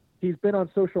that. He's been on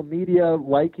social media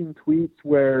liking tweets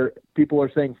where people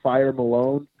are saying fire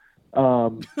Malone.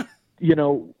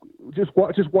 Just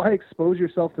why expose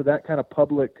yourself to that kind of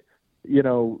public,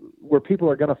 where people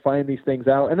are going to find these things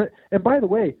out. And by the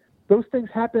way, those things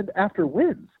happened after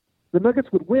wins. The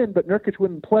Nuggets would win, but Nurkic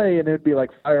wouldn't play, and it would be like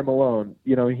fire Malone.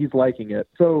 He's liking it.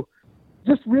 So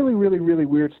just really, really, really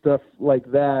weird stuff like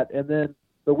that. And then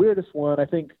the weirdest one, I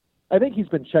think he's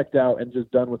been checked out and just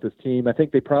done with his team. I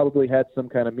think they probably had some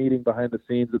kind of meeting behind the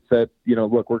scenes that said,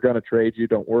 look, we're going to trade you,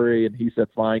 don't worry. And he said,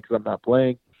 fine, because I'm not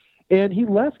playing. And he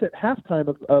left at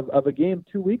halftime of a game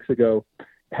 2 weeks ago,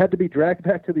 had to be dragged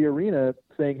back to the arena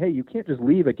saying, hey, you can't just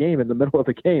leave a game in the middle of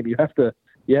the game. You have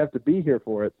to be here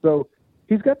for it. So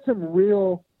he's got some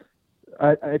real,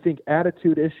 I think,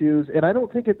 attitude issues. And I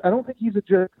don't think he's a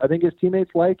jerk. I think his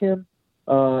teammates like him.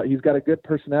 He's got a good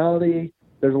personality.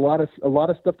 There's a lot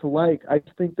of stuff to like. I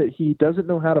just think that he doesn't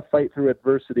know how to fight through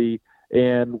adversity.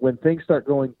 And when things start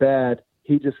going bad,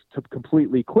 he just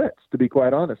completely quits, to be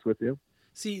quite honest with you.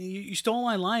 See, you stole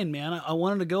my line, man. I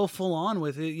wanted to go full on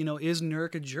with it. Is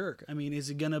Nurk a jerk? I mean, is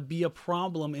it going to be a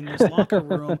problem in this locker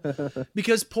room?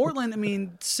 Because Portland,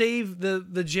 save the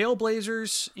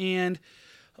Jailblazers and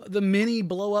the mini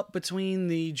blow up between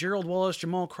the Gerald Wallace,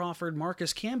 Jamal Crawford,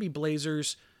 Marcus Camby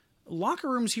Blazers, locker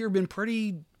rooms here have been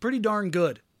pretty darn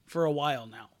good for a while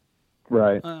now.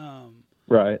 Right.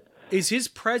 Right. Is his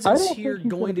presence here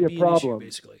going to be an issue,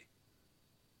 basically?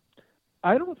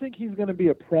 I don't think he's going to be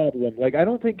a problem. Like,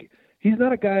 he's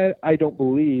not a guy, I don't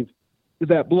believe,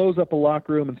 that blows up a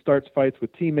locker room and starts fights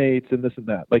with teammates and this and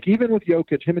that. Like, even with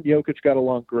Jokic, him and Jokic got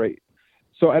along great.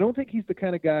 So I don't think he's the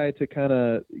kind of guy to kind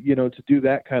of, to do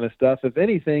that kind of stuff. If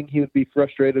anything, he would be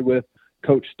frustrated with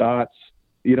Coach Stotts.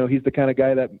 He's the kind of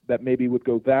guy that maybe would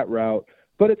go that route.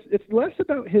 But it's less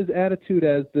about his attitude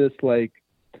as this, like,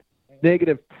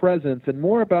 negative presence and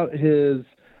more about his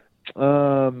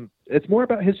it's more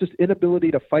about his just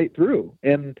inability to fight through.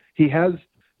 And he has,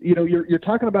 you're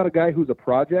talking about a guy who's a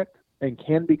project and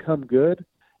can become good.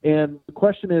 And the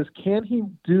question is, can he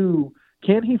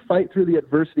fight through the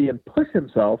adversity and push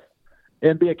himself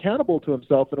and be accountable to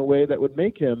himself in a way that would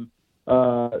make him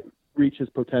reach his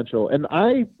potential? And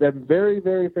I am very,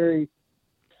 very, very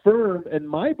firm in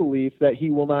my belief that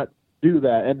he will not do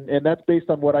that. And that's based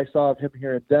on what I saw of him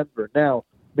here in Denver. Now,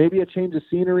 maybe a change of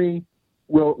scenery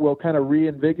will kind of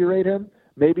reinvigorate him.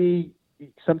 Maybe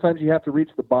sometimes you have to reach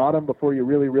the bottom before you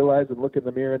really realize and look in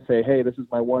the mirror and say, hey, this is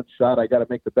my one shot. I got to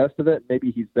make the best of it.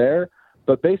 Maybe he's there.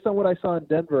 But based on what I saw in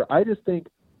Denver, I just think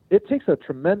it takes a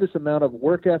tremendous amount of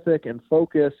work ethic and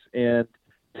focus and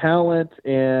talent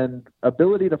and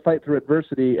ability to fight through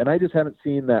adversity. And I just haven't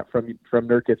seen that from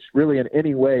Nurkic really in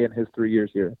any way in his 3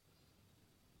 years here.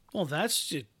 Well, that's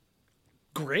just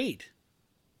great.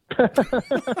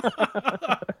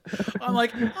 I'm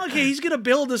like, okay, he's gonna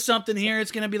build to something here.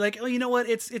 It's gonna be like, oh, you know what?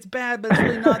 It's bad, but it's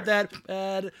really not that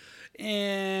bad.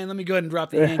 And let me go ahead and drop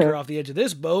the anchor off the edge of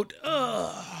this boat.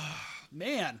 Oh,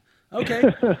 man. Okay.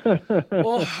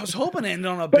 Well, I was hoping to end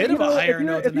on a bit of a higher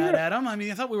note than that, Adam.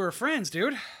 I thought we were friends,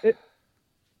 dude.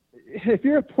 If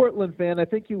you're a Portland fan, I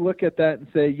think you look at that and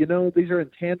say, these are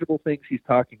intangible things he's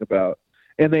talking about,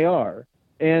 and they are.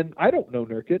 And I don't know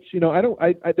Nurkic.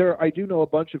 I do know a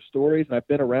bunch of stories, and I've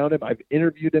been around him. I've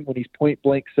interviewed him when he's point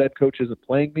blank said, "Coach isn't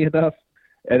playing me enough."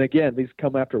 And again, these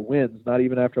come after wins, not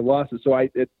even after losses. So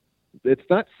it's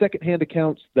not secondhand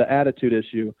accounts, the attitude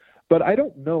issue. But I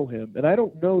don't know him, and I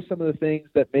don't know some of the things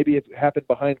that maybe have happened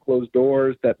behind closed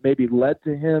doors that maybe led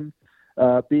to him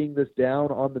being this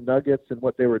down on the Nuggets and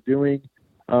what they were doing.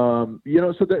 So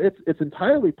it's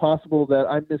entirely possible that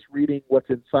I'm misreading what's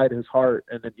inside his heart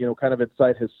and, kind of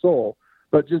inside his soul.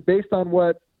 But just based on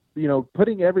what,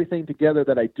 putting everything together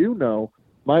that I do know,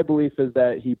 my belief is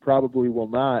that he probably will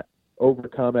not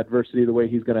overcome adversity the way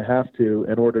he's going to have to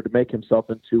in order to make himself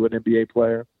into an NBA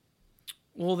player.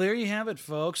 Well, there you have it,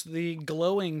 folks. The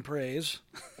glowing praise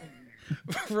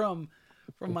from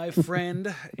my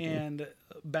friend and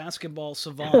basketball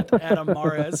savant, Adam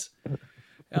Mares.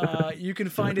 You can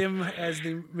find him as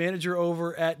the manager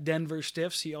over at Denver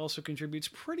Stiffs. He also contributes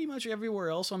pretty much everywhere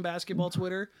else on basketball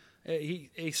Twitter. He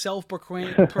a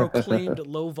self-proclaimed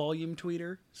low-volume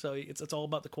tweeter, so it's all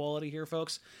about the quality here,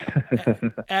 folks.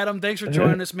 Adam, thanks for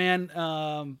joining us, man.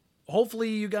 Hopefully,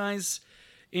 you guys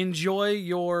enjoy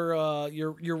your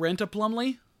rent a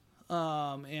Plumlee,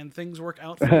 and things work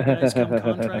out for you guys come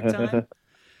contract time.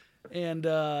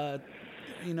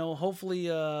 And hopefully,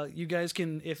 you guys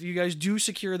can, if you guys do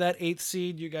secure that 8th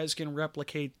seed, you guys can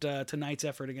replicate tonight's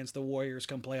effort against the Warriors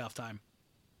come playoff time.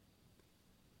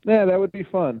 Yeah, that would be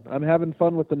fun. I'm having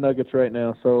fun with the Nuggets right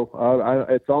now, so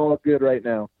it's all good right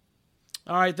now.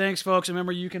 All right, thanks, folks.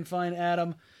 Remember, you can find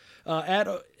Adam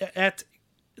at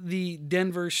the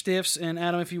Denver Stiffs. And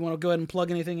Adam, if you want to go ahead and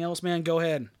plug anything else, man, go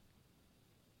ahead.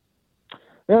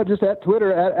 Yeah, just at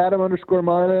Twitter, at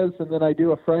Adam_Mares, and then I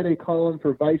do a Friday column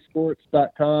for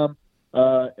ViceSports.com.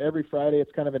 Every Friday,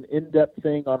 it's kind of an in-depth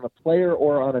thing on a player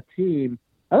or on a team.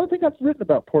 I don't think I've written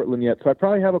about Portland yet, so I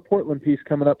probably have a Portland piece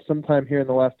coming up sometime here in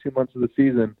the last 2 months of the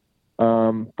season.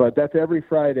 But that's every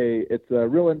Friday. It's a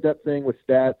real in-depth thing with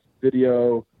stats,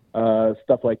 video,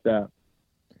 stuff like that.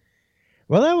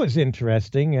 Well, that was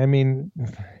interesting. I mean,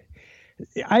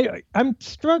 I'm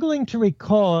struggling to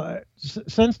recall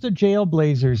since the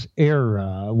Jailblazers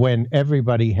era when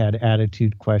everybody had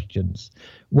attitude questions,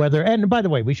 whether, and by the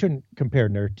way, we shouldn't compare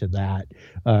Nurk to that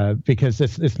because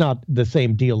it's not the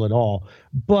same deal at all.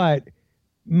 But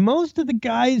most of the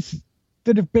guys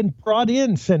that have been brought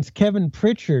in since Kevin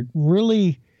Pritchard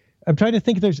really, I'm trying to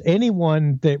think if there's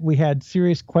anyone that we had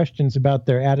serious questions about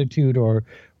their attitude or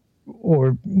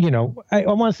I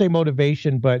want to say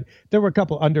motivation, but there were a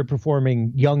couple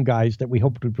underperforming young guys that we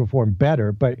hoped would perform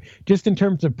better. But just in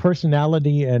terms of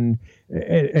personality and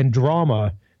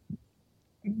drama,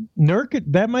 Nurk,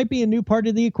 that might be a new part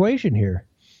of the equation here.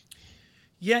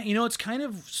 Yeah, it's kind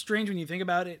of strange when you think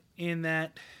about it, in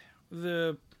that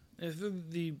the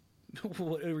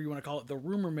whatever you want to call it, the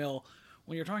rumor mill,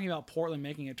 when you're talking about Portland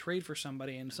making a trade for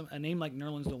somebody and a name like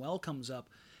Nerlens Noel comes up,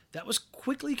 that was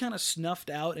quickly kind of snuffed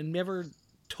out and never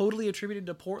totally attributed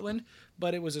to Portland,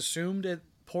 but it was assumed that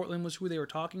Portland was who they were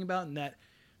talking about, and that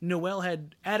Noel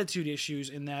had attitude issues,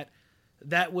 and that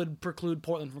would preclude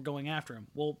Portland from going after him.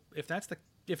 Well, if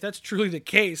that's truly the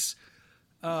case,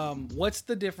 what's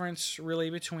the difference really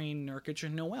between Nurkic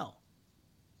and Noel?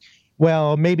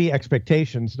 Well, maybe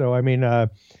expectations, though. I mean,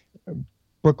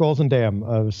 Brooke Olzendam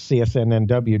of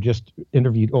CSNNW just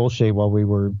interviewed Olshey while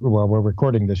we're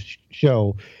recording this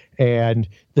show, and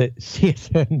the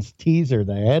CSN's teaser,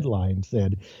 the headline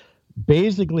said,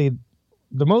 basically,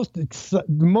 the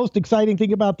most exciting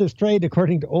thing about this trade,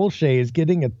 according to Olshey, is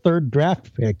getting a 3rd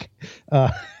draft pick.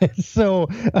 So,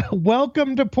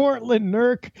 welcome to Portland,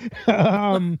 Nurk.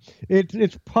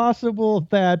 It's possible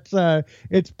that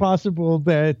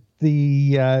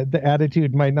the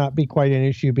attitude might not be quite an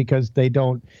issue because they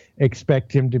don't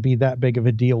expect him to be that big of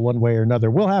a deal one way or another.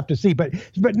 We'll have to see. But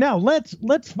now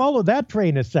let's follow that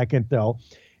train a second, though.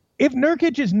 If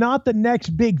Nurkic is not the next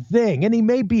big thing, and he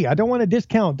may be, I don't want to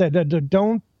discount that.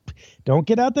 Don't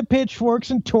get out the pitchforks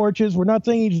and torches. We're not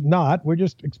saying he's not. We're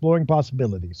just exploring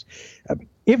possibilities.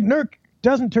 If Nurk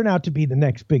doesn't turn out to be the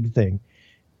next big thing,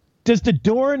 does the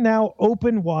door now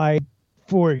open wide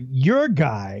for your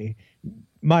guy,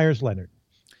 Meyers Leonard?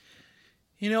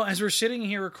 As we're sitting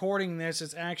here recording this,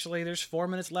 there's 4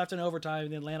 minutes left in overtime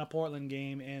in the Atlanta-Portland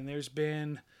game, and there's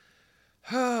been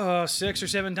 6 or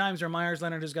 7 times where Meyers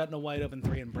Leonard has gotten a wide open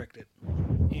 3 and bricked it.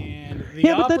 And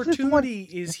the opportunity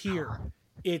is here.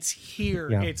 It's here.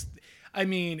 Yeah.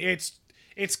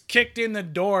 It's kicked in the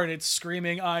door and it's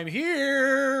screaming, "I'm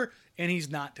here," and he's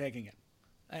not taking it.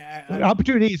 The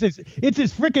opportunity is it's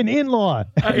his freaking in-law.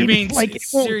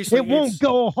 Seriously, it won't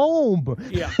go home.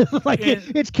 Yeah,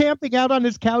 it's camping out on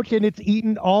his couch and it's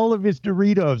eating all of his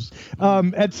Doritos.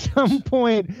 At some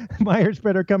point, Meyers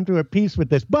better come to a peace with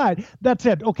this. But that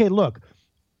said, okay, look,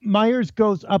 Meyers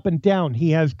goes up and down. He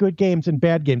has good games and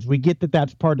bad games. We get that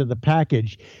that's part of the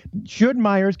package. Should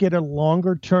Meyers get a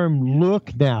longer-term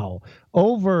look now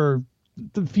over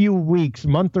the few weeks,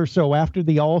 month or so after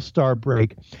the All-Star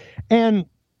break, and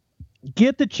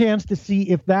get the chance to see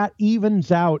if that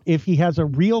evens out, if he has a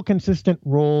real consistent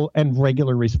role and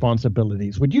regular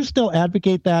responsibilities? Would you still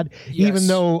advocate that, yes, even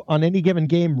though on any given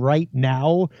game right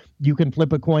now you can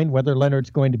flip a coin whether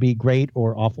Leonard's going to be great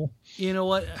or awful? You know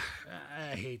what?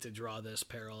 I hate to draw this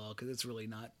parallel because it's really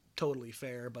not totally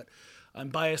fair, but I'm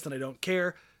biased and I don't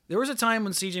care. There was a time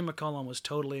when CJ McCollum was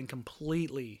totally and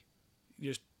completely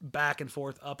just back and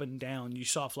forth, up and down. You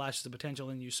saw flashes of potential,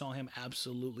 and you saw him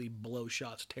absolutely blow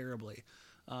shots terribly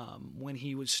when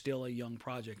he was still a young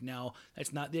project. Now,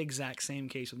 that's not the exact same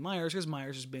case with Myers, because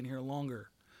Myers has been here longer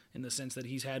in the sense that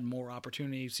he's had more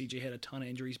opportunities. CJ had a ton of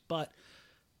injuries, but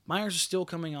Myers is still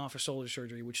coming off of shoulder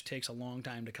surgery, which takes a long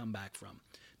time to come back from.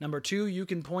 Number two, you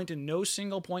can point to no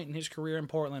single point in his career in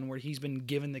Portland where he's been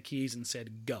given the keys and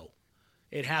said, go.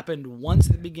 It happened once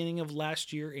at the beginning of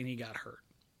last year, and he got hurt.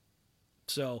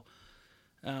 So,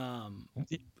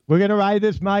 we're gonna ride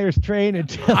this Myers train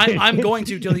until I'm going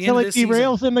to till the end of this season. Until it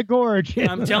derails in the gorge.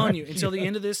 I'm telling you, until the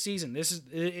end of this season. This is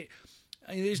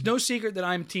there's no secret that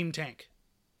I'm Team Tank,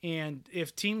 and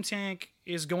if Team Tank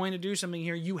is going to do something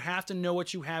here, you have to know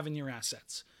what you have in your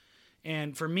assets.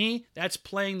 And for me, that's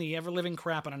playing the ever-living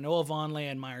crap out of Noah Vonleh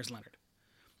and Myers Leonard.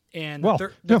 And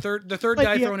the third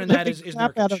guy thrown in that is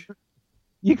Nurk.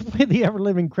 You can play the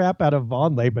ever-living crap out of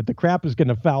Vonleh, but the crap is going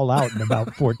to foul out in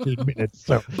about 14 minutes.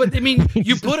 So, but I mean,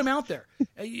 you put him out there.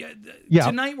 Yeah.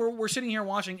 Tonight we're sitting here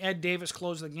watching Ed Davis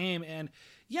close the game, and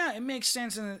yeah, it makes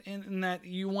sense in that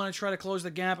you want to try to close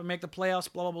the gap and make the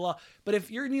playoffs, blah, blah, blah. But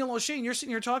if you're Neil O'Shea and you're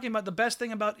sitting here talking about the best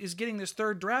thing about is getting this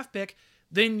third draft pick,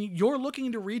 then you're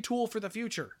looking to retool for the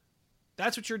future.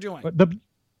 That's what you're doing. But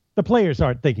the players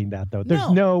aren't thinking that, though.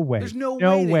 There's no way. There's no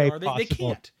way they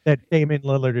can't. That Damian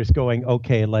Lillard is going,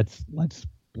 okay, let's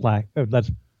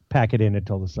pack it in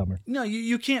until the summer. No,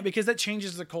 you can't, because that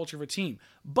changes the culture of a team.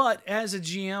 But as a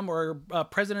GM or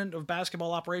president of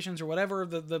basketball operations or whatever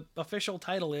the official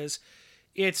title is,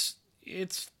 it's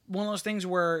one of those things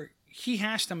where he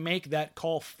has to make that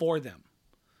call for them.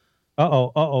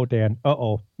 Dan.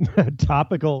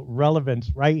 Topical relevance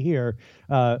right here.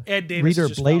 Ed Davis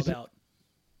just fouled out.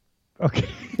 Okay,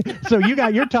 so you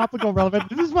got your topical relevance.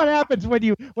 This is what happens when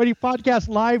you podcast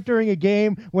live during a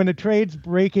game, when a trade's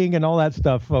breaking and all that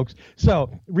stuff, folks.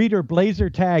 So, reader Blazer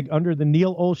tag under the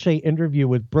Neil O'Shea interview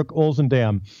with Brooke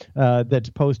Olzendam that's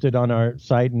posted on our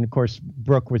site, and of course,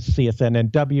 Brooke with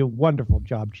CSNNW. Wonderful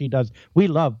job she does. We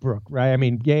love Brooke, right? I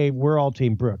mean, yay, we're all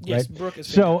Team Brooke, right? Yes, Brooke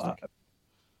is fantastic.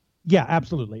 Yeah,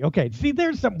 absolutely. Okay. See,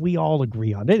 there's something we all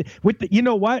agree on. You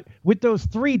know what? With those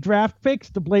 3 draft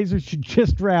picks, the Blazers should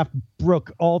just draft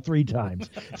Brooke all 3 times.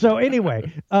 So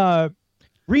anyway,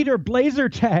 reader Blazer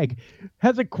Tag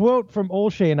has a quote from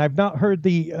O'Shea, and I've not heard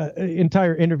the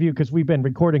entire interview because we've been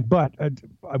recording, but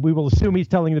we will assume he's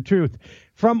telling the truth.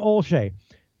 From O'Shea,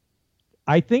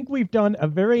 I think we've done a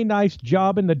very nice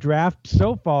job in the draft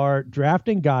so far,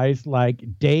 drafting guys like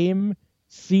Dame,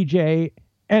 CJ,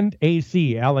 and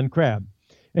AC, Alan Crabb.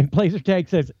 And Blazer Tag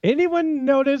says, anyone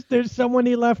notice there's someone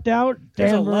he left out?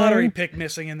 There's a lottery pick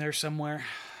missing in there somewhere.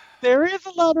 There is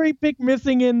a lottery pick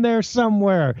missing in there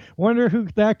somewhere. Wonder who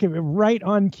that could be. Right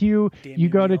on cue. You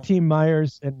go to Team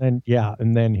Myers, and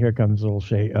then here comes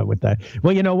O'Shea with that.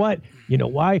 Well, you know what? You know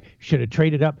why? Should have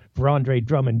traded up for Andre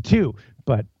Drummond too.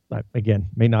 But again,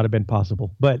 may not have been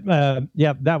possible. But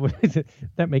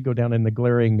that may go down in the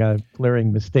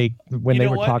glaring mistake when they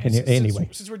were talking anyway.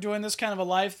 Since we're doing this kind of a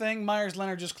live thing, Myers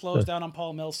Leonard just closed out on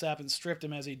Paul Millsap and stripped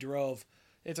him as he drove.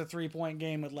 It's a 3-point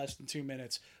game with less than 2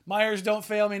 minutes. Myers, don't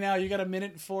fail me now. You got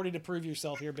 1:40 to prove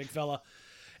yourself here, big fella.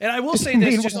 And I will say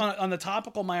this, just on the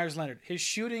topical Myers Leonard, his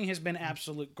shooting has been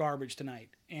absolute garbage tonight,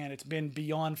 and it's been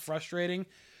beyond frustrating.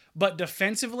 But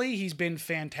defensively, he's been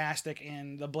fantastic,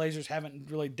 and the Blazers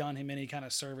haven't really done him any kind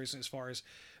of service as far as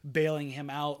bailing him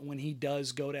out when he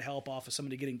does go to help off of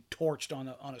somebody getting torched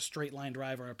on a straight line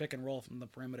drive or a pick and roll from the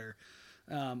perimeter.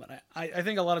 I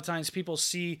think a lot of times people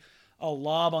see a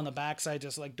lob on the backside,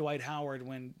 just like Dwight Howard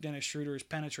when Dennis Schroeder is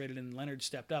penetrated and Leonard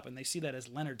stepped up, and they see that as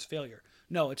Leonard's failure.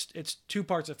 No, it's 2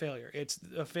 parts of failure. It's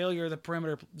a failure of the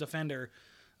perimeter defender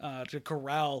to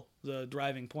corral the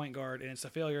driving point guard, and it's the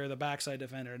failure of the backside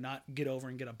defender to not get over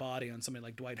and get a body on somebody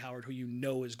like Dwight Howard, who you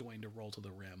know is going to roll to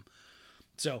the rim.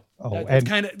 So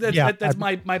that's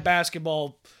my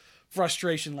basketball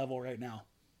frustration level right now.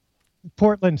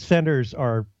 Portland centers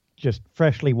are just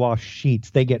freshly washed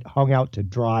sheets. They get hung out to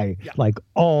dry like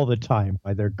all the time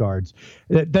by their guards.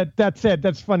 That said,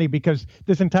 that's funny because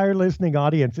this entire listening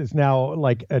audience is now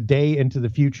like a day into the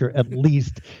future at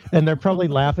least, and they're probably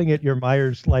laughing at your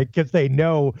Myers because they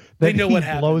know that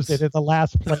he blows it at the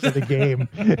last play of the game.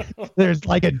 There's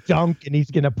like a dunk and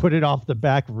he's gonna put it off the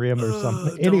back rim or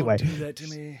something. Anyway, don't do that to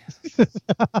me.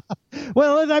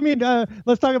 Well, I mean,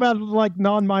 let's talk about like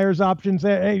non-Myers options.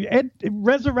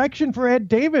 Resurrection for Ed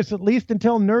Davis at least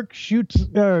until Nurk shoots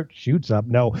up.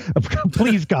 No,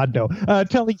 please God, no.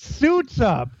 Until he suits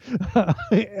up.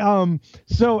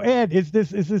 So Ed, is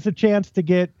this a chance to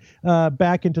get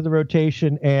back into the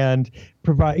rotation and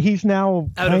provide? He's now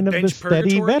kind of the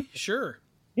steady vet. Sure.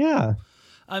 Yeah.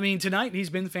 I mean, tonight he's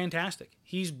been fantastic.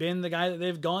 He's been the guy that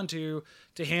they've gone to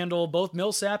handle both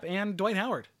Millsap and Dwight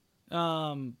Howard.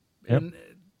 And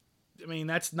I mean,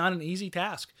 that's not an easy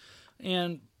task.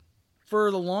 And for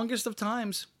the longest of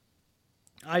times,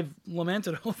 I've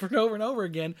lamented over and over and over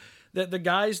again that the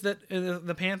guys that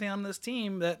the pantheon of this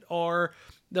team that are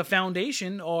the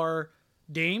foundation are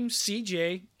Dame,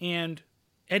 CJ, and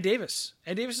Ed Davis.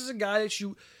 Ed Davis is a guy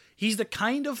that he's the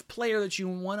kind of player that you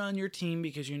want on your team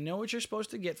because you know what you're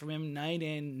supposed to get from him night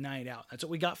in, night out. That's what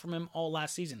we got from him all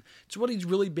last season. It's what he's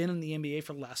really been in the NBA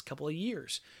for the last couple of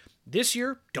years. This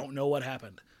year, don't know what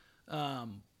happened.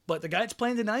 But the guy that's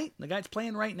playing tonight, the guy that's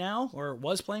playing right now, or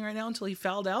was playing right now until he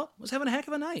fouled out, was having a heck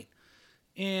of a night.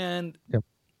 And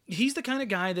he's the kind of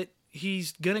guy that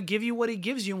he's going to give you what he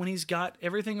gives you when he's got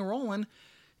everything rolling.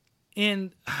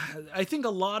 And I think a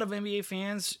lot of NBA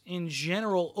fans in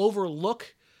general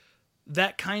overlook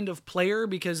that kind of player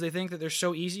because they think that they're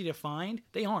so easy to find.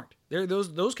 They aren't.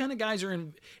 Those kind of guys are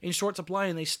in short supply,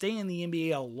 and they stay in the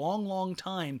NBA a long, long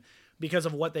time because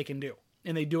of what they can do.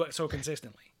 And they do it so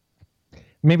consistently.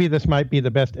 Maybe this might be the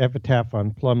best epitaph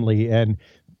on Plumlee, and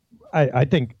I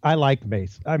think I like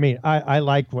Mace. I mean, I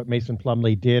like what Mason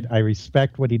Plumlee did. I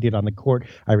respect what he did on the court.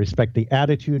 I respect the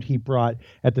attitude he brought.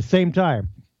 At the same time,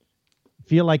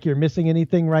 feel like you're missing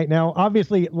anything right now?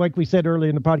 Obviously, like we said earlier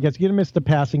in the podcast, you're going to miss the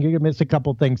passing. You're going to miss a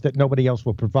couple things that nobody else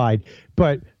will provide.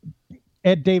 But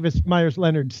Ed Davis, Myers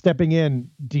Leonard stepping in,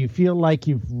 do you feel like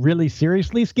you've really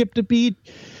seriously skipped a beat?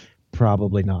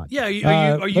 Probably not. Yeah,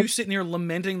 are you sitting here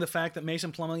lamenting the fact that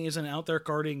Mason Plumlee isn't out there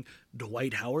guarding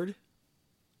Dwight Howard?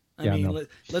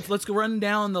 Let's go run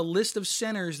down the list of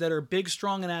centers that are big,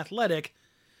 strong, and athletic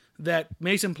that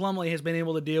Mason Plumlee has been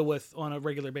able to deal with on a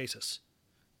regular basis.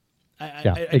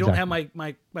 I don't have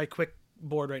my quick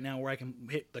board right now where I can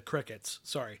hit the crickets.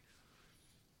 Sorry.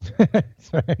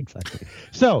 Exactly.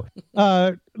 So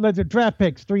let's draft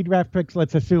picks, 3 draft picks.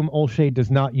 Let's assume Olshey does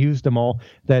not use them all,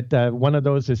 that one of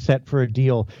those is set for a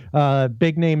deal.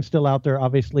 Big name still out there,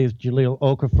 obviously, is Jahlil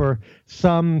Okafor.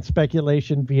 Some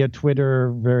speculation via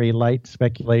Twitter, very light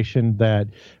speculation, that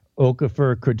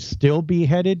Okafor could still be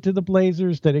headed to the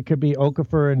Blazers, that it could be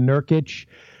Okafor and Nurkic.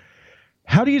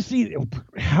 How do you see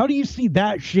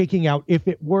that shaking out if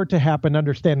it were to happen,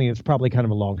 understanding it's probably kind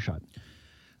of a long shot?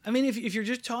 I mean, if you're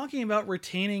just talking about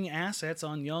retaining assets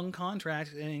on young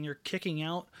contracts and you're kicking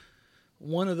out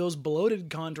one of those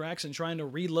bloated contracts and trying to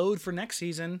reload for next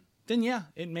season, then yeah,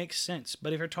 it makes sense.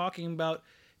 But if you're talking about,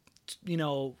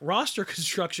 roster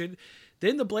construction,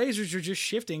 then the Blazers are just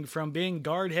shifting from being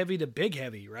guard heavy to big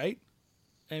heavy, right?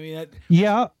 I mean,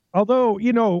 yeah. Although,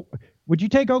 would you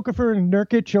take Okafor and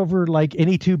Nurkic over like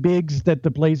any 2 bigs that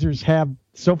the Blazers have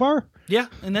so far? Yeah,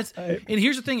 and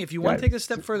here's the thing: if you want to take this a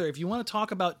step further, if you want to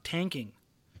talk about tanking,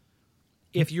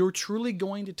 if you're truly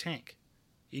going to tank,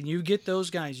 and you get those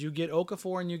guys, you get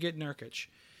Okafor and you get Nurkic,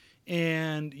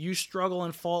 and you struggle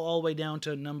and fall all the way down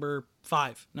to number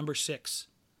 5, number 6,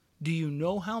 do you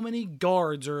know how many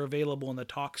guards are available in the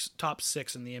top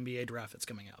 6 in the NBA draft that's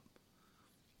coming up?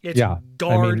 It's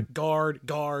guard.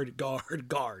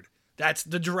 That's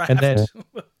the draft.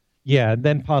 And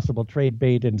then possible trade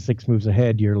bait and 6 moves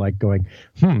ahead, you're like going,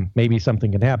 maybe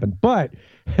something can happen. But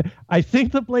I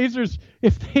think the Blazers,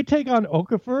 if they take on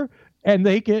Okafor and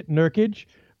they get Nurkic,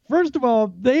 first of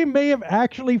all, they may have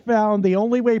actually found the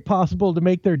only way possible to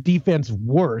make their defense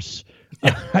worse.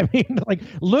 I mean, like,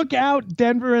 look out,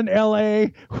 Denver and LA.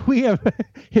 We have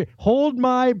hold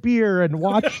my beer and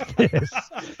watch this.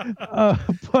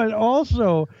 But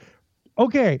also,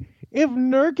 okay, if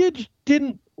Nurkic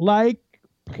didn't like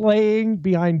playing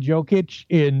behind Jokic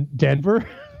in Denver,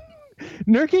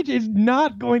 Nurkic is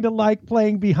not going to like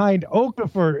playing behind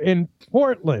Okafor in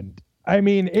Portland. I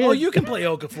mean, you can play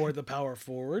Okafor at the power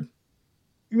forward.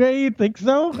 Yeah, you think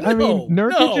so? I mean,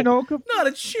 Nurkic and Okafor, not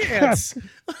a chance.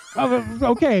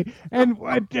 Okay, and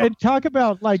talk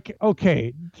about like,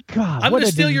 okay, God, I'm going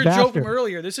to steal your joke from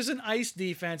earlier. This isn't ice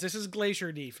defense. This is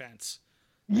glacier defense.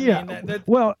 Yeah.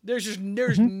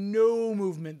 There's no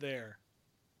movement there.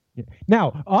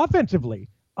 Now, offensively,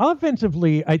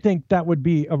 I think that would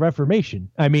be a reformation.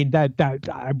 I mean, that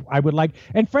I would like,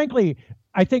 and frankly,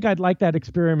 I think I'd like that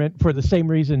experiment for the same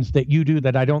reasons that you do,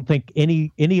 that I don't think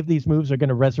any of these moves are going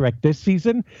to resurrect this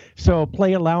season. So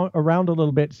play around a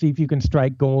little bit, see if you can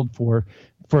strike gold for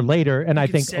later. And I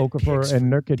think Okafor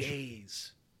and Nurkic.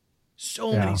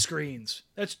 Many screens.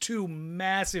 That's 2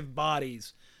 massive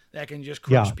bodies that can just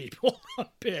crush people on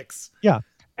picks. Yeah.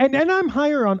 And I'm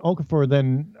higher on Okafor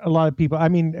than a lot of people. I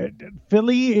mean,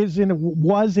 Philly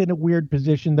was in a weird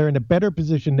position. They're in a better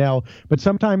position now, but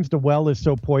sometimes the well is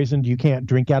so poisoned you can't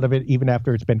drink out of it even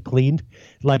after it's been cleaned.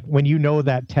 Like when you know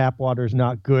that tap water is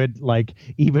not good, like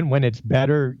even when it's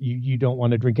better, you don't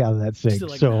want to drink out of that sink.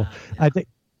 Like so that,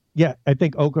 yeah. I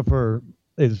think Okafor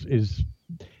is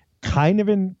kind of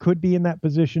could be in that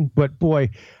position, but boy,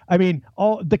 I mean,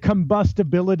 all the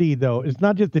combustibility though, it's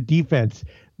not just the defense,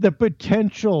 the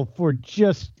potential for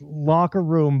just locker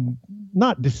room,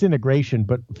 not disintegration,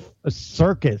 but a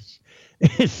circus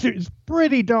is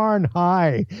pretty darn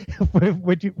high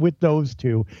with those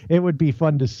two. It would be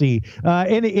fun to see.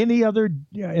 Any other,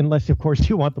 unless of course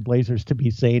you want the Blazers to be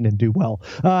sane and do well.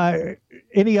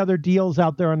 Any other deals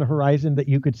out there on the horizon that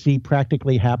you could see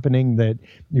practically happening that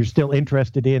you're still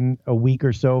interested in a week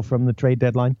or so from the trade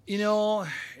deadline? You know,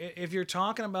 if you're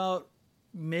talking about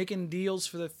making deals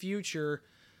for the future,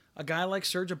 a guy like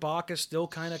Serge Ibaka still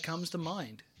kind of comes to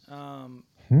mind.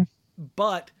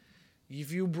 But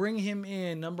if you bring him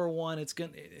in, number one, it's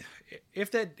gonna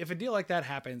if a deal like that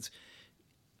happens,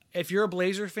 if you're a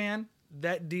Blazer fan,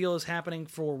 that deal is happening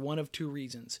for one of two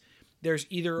reasons. There's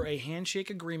either a handshake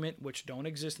agreement, which don't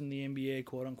exist in the NBA,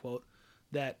 quote unquote,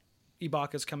 that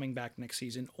Ibaka's coming back next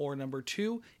season, or number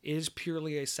two is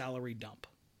purely a salary dump.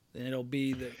 And it'll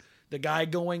be the guy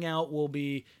going out will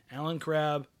be Alan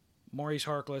Crabb, Maurice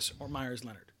Harkless, or Myers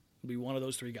Leonard. It'll be one of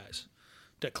those three guys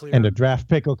to clear. And a draft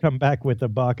pick will come back with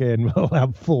Ibaka, and we'll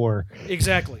have four.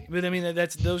 Exactly. But I mean,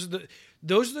 those are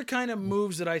the kind of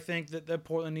moves that I think that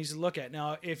Portland needs to look at.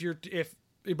 Now, if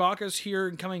Ibaka's here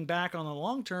and coming back on the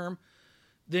long term,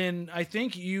 then I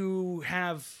think you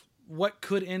have what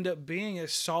could end up being a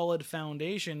solid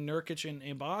foundation, Nurkic and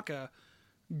Ibaka,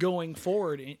 going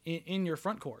forward in your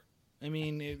front court. I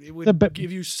mean, it would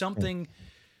give you something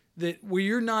that where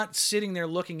you're not sitting there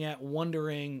looking at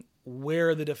wondering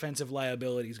where the defensive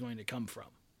liability is going to come from.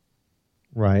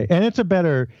 Right. And that's a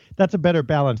better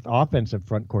balanced offensive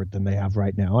front court than they have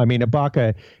right now. I mean,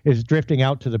 Ibaka is drifting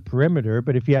out to the perimeter,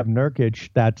 but if you have Nurkic,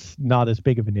 that's not as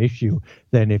big of an issue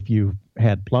than if you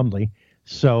had Plumlee.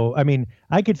 So, I mean,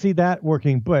 I could see that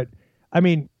working, but I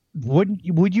mean,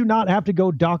 would you not have to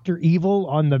go Dr. Evil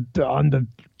on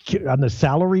the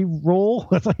salary roll?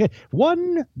 It's like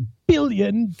 $1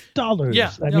 billion.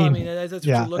 Yeah. I mean, that's what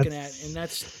you're looking at. And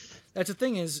that's the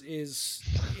thing is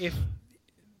if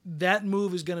that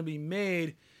move is going to be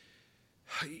made,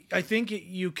 I think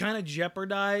you kind of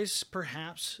jeopardize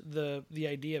perhaps the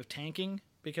idea of tanking,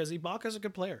 because Ibaka's a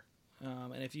good player.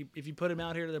 And if you put him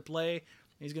out here to play,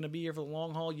 he's going to be here for the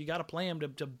long haul. You got to play him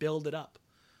to build it up.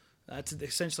 That's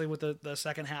essentially what the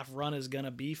second half run is going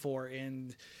to be for.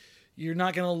 And you're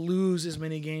not going to lose as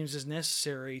many games as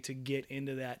necessary to get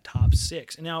into that top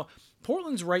six. And now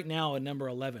Portland's right now at number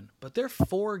 11, but they're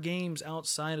 4 games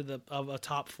outside of a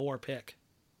top 4 pick.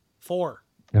 4.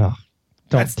 Oh,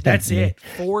 that's it.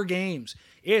 4 games.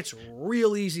 It's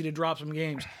real easy to drop some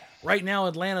games. Right now,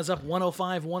 Atlanta's up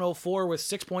 105-104 with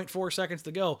 6.4 seconds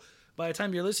to go. By the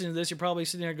time you're listening to this, you're probably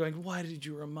sitting there going, "Why did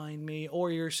you remind me?" Or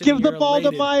you're sitting Give the ball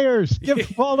to Myers. Give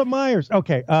the ball to Myers.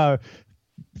 Okay.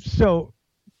 So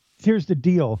here's the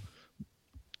deal.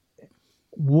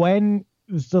 When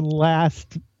was the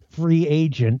last free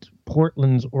agent,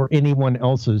 Portland's or anyone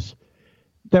else's,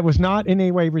 that was not in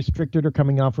any way restricted or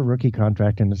coming off a rookie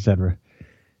contract and et cetera,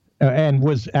 and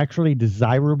was actually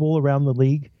desirable around the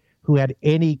league, who had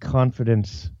any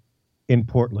confidence in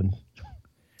Portland?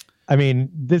 I mean,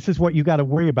 this is what you got to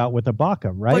worry about with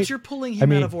Ibaka, right? But you're pulling him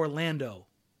out of Orlando.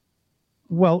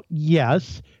 Well,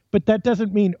 yes, but that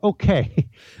doesn't mean okay.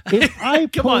 If I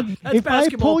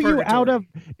pull you out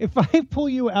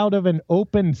of an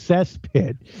open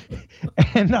cesspit,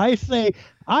 and I say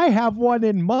I have one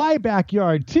in my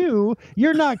backyard too,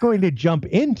 you're not going to jump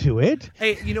into it.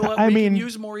 Hey, you know what? We can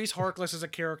use Maurice Harkless as a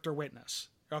character witness.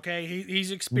 Okay,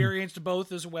 he's experienced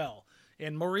both as well.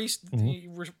 And Maurice,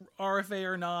 RFA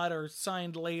or not, or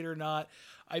signed late or not,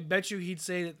 I bet you he'd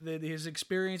say that his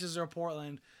experiences in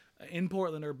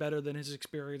Portland are better than his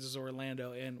experiences in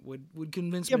Orlando, and would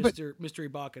convince Mr.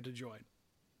 Ibaka to join.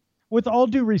 With all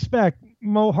due respect,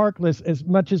 Mo Harkless, as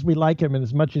much as we like him and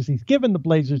as much as he's given the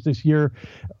Blazers this year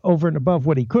over and above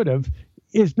what he could have,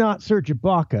 is not Serge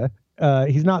Ibaka.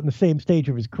 He's not in the same stage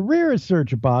of his career as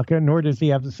Serge Ibaka, nor does he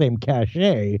have the same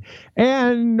cachet,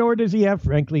 and nor does he have,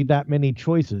 frankly, that many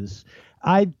choices.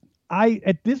 I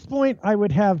at this point, I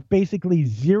would have basically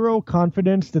zero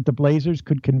confidence that the Blazers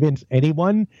could convince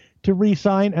anyone to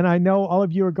re-sign. And I know all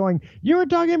of you are going, you were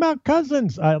talking about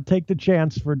Cousins. I'll take the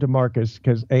chance for DeMarcus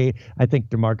because A, I think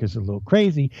DeMarcus is a little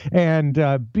crazy, and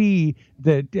B,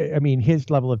 his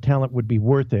level of talent would be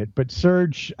worth it. But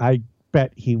Serge, I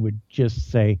bet he would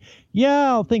just say,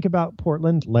 yeah, I'll think about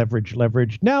Portland.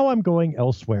 Leverage. Now I'm going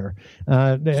elsewhere.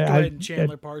 Just go ahead and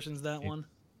Chandler Parsons that one.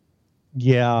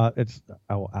 Yeah,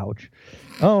 ouch.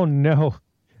 Oh, no.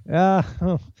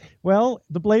 Well,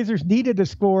 the Blazers needed a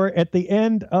score at the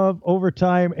end of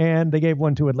overtime, and they gave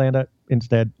one to Atlanta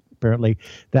instead. Apparently,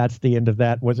 that's the end of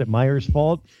that. Was it Myers'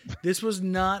 fault? This was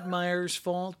not Myers'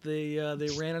 fault. They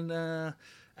ran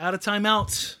out of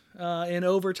timeouts in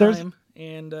overtime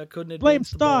and couldn't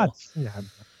advance the ball. Yeah.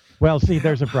 Well, see,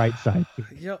 there's a bright side.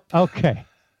 Yep. Okay.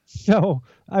 So,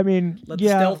 I mean, Let the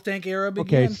stealth tank era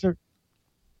begin. Okay, so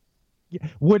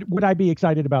would I be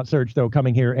excited about Serge, though,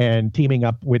 coming here and teaming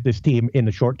up with this team in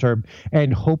the short term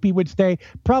and hope he would stay?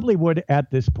 Probably would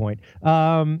at this point.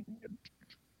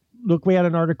 Look, we had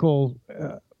an article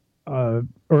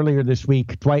earlier this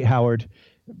week. Dwight Howard,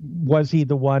 was he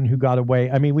the one who got away?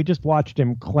 I mean, we just watched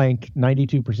him clank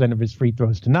 92% of his free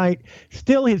throws tonight.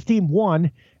 Still, his team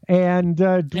won, and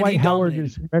Dwight Howard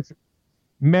is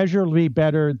measurably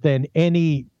better than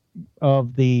any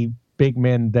of the big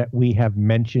men that we have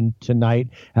mentioned tonight,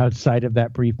 outside of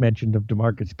that brief mention of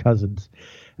DeMarcus Cousins.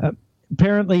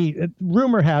 Apparently,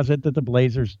 rumor has it that the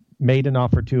Blazers made an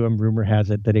offer to him. Rumor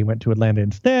has it that he went to Atlanta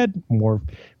instead. More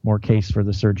case for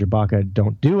the Serge Ibaka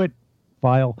don't do it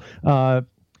file.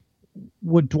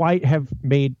 Would Dwight have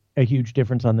made a huge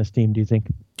difference on this team, do you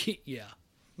think? Yeah.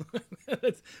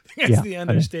 that's the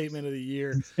understatement of the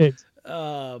year.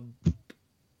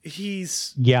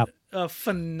 He's a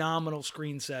phenomenal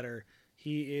screen setter.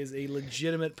 He is a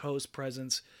legitimate post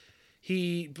presence.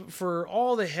 For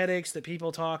all the headaches that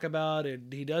people talk about,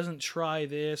 and he doesn't try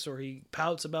this, or he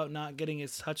pouts about not getting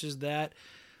as touches that.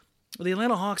 The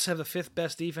Atlanta Hawks have the 5th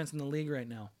best defense in the league right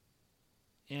now.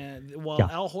 And while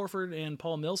Al Horford and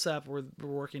Paul Millsap were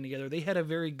working together, they had a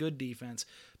very good defense,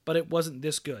 but it wasn't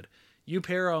this good. You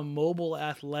pair a mobile,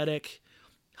 athletic,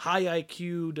 high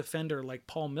IQ defender like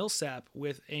Paul Millsap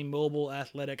with a mobile,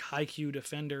 athletic, high IQ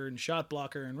defender and shot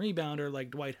blocker and rebounder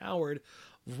like Dwight Howard,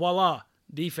 voila,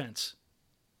 defense.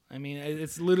 I mean,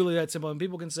 it's literally that simple. And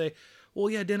people can say, well,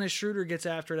 yeah, Dennis Schroeder gets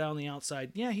after it on the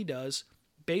outside. Yeah, he does.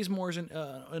 Bazemore's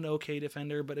an okay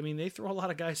defender, but I mean, they throw a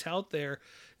lot of guys out there.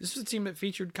 This was a team that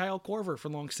featured Kyle Korver for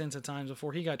long stints at times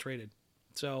before he got traded.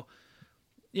 So,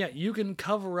 yeah, you can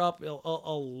cover up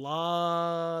a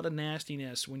lot of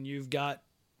nastiness when you've got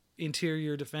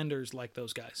interior defenders like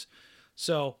those guys.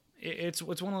 So it's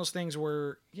one of those things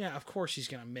where, yeah, of course he's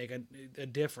going to make a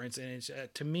difference. And it's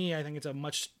to me, I think it's a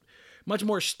much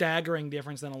more staggering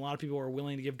difference than a lot of people are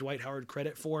willing to give Dwight Howard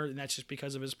credit for, and that's just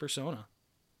because of his persona.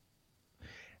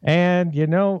 And,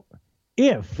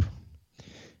 if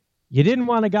you didn't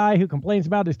want a guy who complains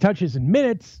about his touches and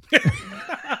minutes,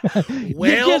 you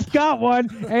just got one,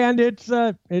 and it's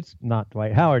not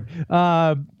Dwight Howard.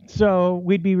 So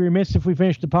we'd be remiss if we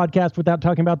finished the podcast without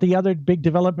talking about the other big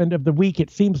development of the week.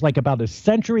 It seems like about a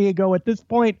century ago at this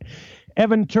point.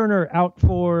 Evan Turner out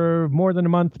for more than a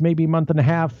month, maybe a month and a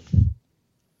half.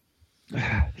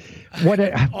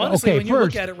 Honestly, when you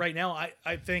look at it right now,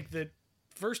 I think that,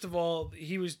 first of all,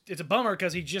 it's a bummer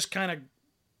because he just kind of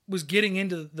was getting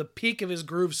into the peak of his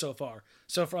groove so far.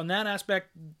 So from that aspect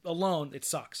alone, it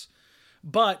sucks.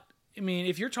 But, I mean,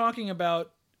 if you're talking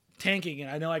about tanking, and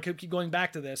I know I could keep going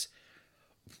back to this,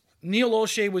 Neil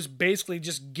Olshey was basically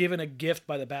just given a gift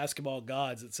by the basketball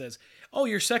gods that says, oh,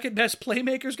 your second best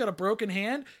playmaker's got a broken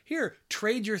hand? Here,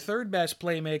 trade your third best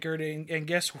playmaker and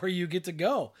guess where you get to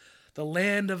go? The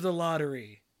land of the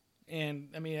lottery. And,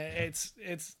 I mean, it's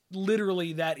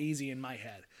literally that easy in my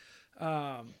head.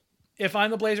 If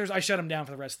I'm the Blazers, I shut him down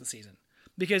for the rest of the season.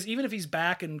 Because even if he's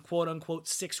back in quote-unquote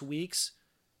 6 weeks,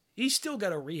 he's still got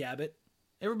to rehab it.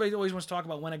 Everybody always wants to talk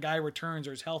about when a guy returns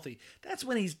or is healthy. That's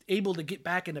when he's able to get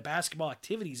back into basketball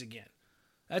activities again.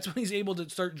 That's when he's able to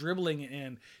start dribbling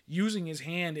and using his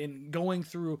hand and going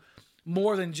through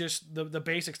more than just the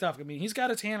basic stuff. I mean, he's got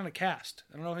his hand in a cast.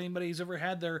 I don't know if anybody's ever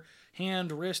had their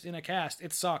hand, wrist in a cast.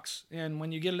 It sucks. And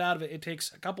when you get it out of it, it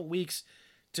takes a couple weeks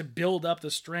to build up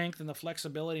the strength and the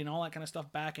flexibility and all that kind of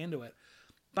stuff back into it.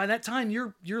 By that time,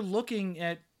 you're looking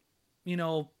at,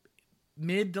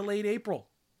 mid to late April.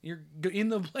 You're in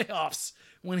the playoffs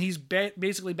when he's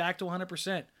basically back to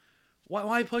 100%.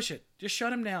 Why push it? Just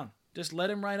shut him down. Just let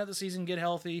him ride out the season, get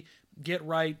healthy, get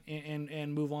right,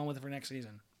 and move on with it for next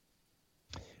season.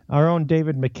 Our own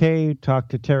David McKay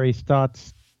talked to Terry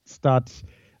Stotts.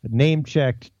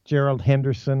 name-checked Gerald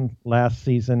Henderson last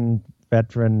season,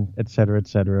 veteran, et cetera, et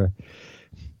cetera.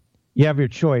 You have your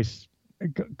choice.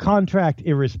 Contract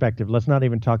irrespective. Let's not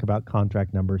even talk about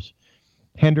contract numbers.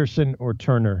 Henderson or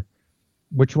Turner,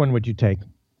 which one would you take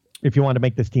if you want to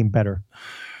make this team better?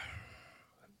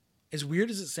 As weird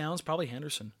as it sounds, probably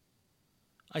Henderson.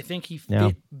 I think he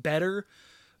fit better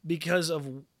because of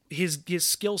his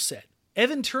skill set.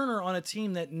 Evan Turner on a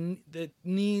team that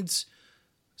needs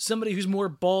somebody who's more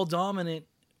ball dominant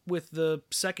with the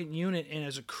second unit and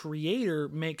as a creator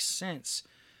makes sense.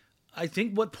 I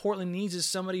think what Portland needs is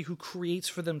somebody who creates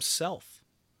for themselves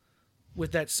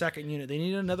with that second unit. They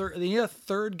need a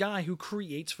third guy who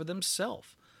creates for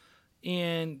themselves.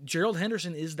 And Gerald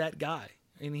Henderson is that guy,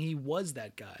 and he was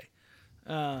that guy.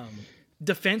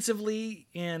 Defensively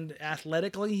and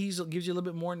athletically, he gives you a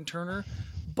little bit more than Turner,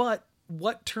 but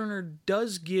what Turner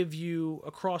does give you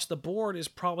across the board is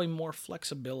probably more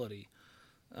flexibility.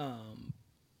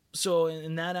 So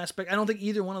in that aspect, I don't think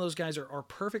either one of those guys are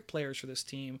perfect players for this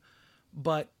team,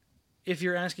 but if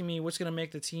you're asking me what's going to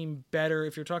make the team better,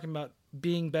 if you're talking about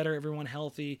being better, everyone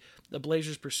healthy, the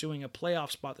Blazers pursuing a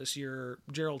playoff spot this year,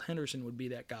 Gerald Henderson would be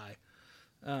that guy.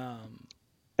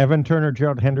 Evan Turner,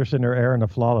 Gerald Henderson, or Aaron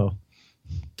Aflalo?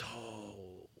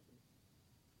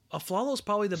 Aflalo's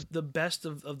probably the best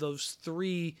of those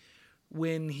three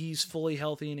when he's fully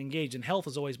healthy and engaged. And health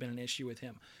has always been an issue with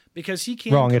him because he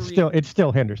can't. Wrong. It's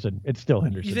still Henderson. It's still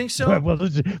Henderson. You think so? We'll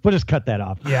just cut that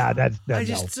off. Yeah,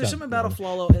 there's something about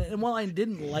Aflalo. And while I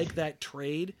didn't like that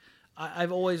trade,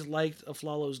 I've always liked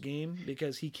Aflalo's game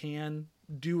because he can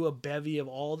do a bevy of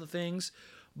all the things.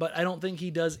 But I don't think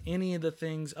he does any of the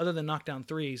things other than knock down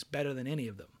threes better than any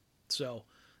of them. So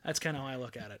that's kind of how I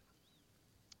look at it.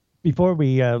 Before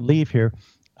we leave here,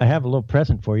 I have a little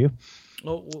present for you.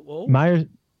 Oh.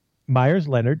 Myers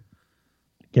Leonard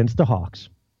against the Hawks.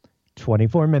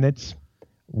 24 minutes,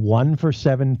 1 for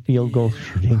 7 field goal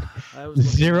shooting,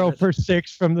 0 for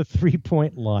 6 from the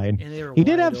 3-point line. He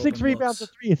did have 6 rebounds and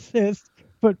 3 assists,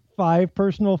 but 5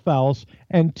 personal fouls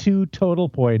and 2 total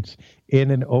points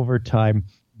in an overtime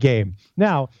game.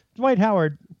 Now, Dwight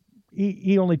Howard,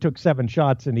 he only took 7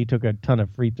 shots and he took a ton of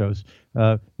free throws,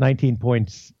 19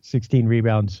 points, 16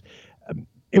 rebounds.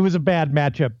 It was a bad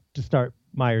matchup to start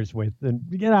Myers with.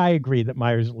 And I agree that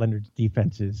Myers Leonard's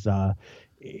defense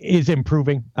is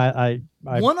improving. I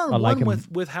one-on-one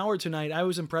with Howard tonight, I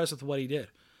was impressed with what he did.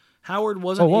 Howard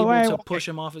wasn't able to push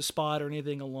him off his spot or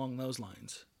anything along those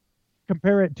lines.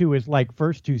 Compare it to his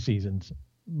first 2 seasons.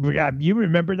 You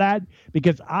remember that?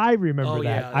 Because I remember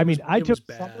that. Yeah, I took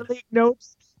summer league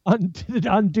notes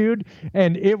on dude,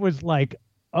 and it was like,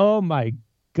 oh my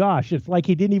gosh, it's like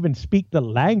he didn't even speak the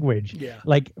language. Yeah.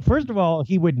 First of all,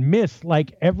 he would miss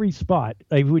every spot.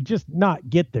 He would just not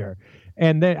get there.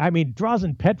 And then,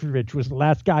 Drazen Petrovic was the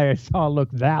last guy I saw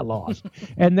look that lost.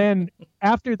 And then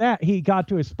after that, he got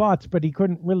to his spots, but he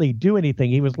couldn't really do anything.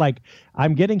 He was like,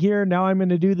 I'm getting here, now I'm going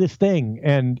to do this thing.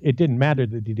 And it didn't matter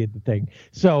that he did the thing.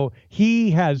 So he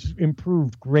has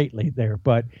improved greatly there,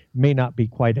 but may not be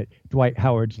quite at Dwight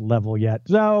Howard's level yet.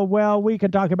 So, we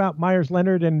could talk about Myers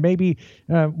Leonard and maybe,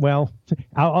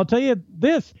 I'll tell you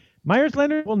this. Myers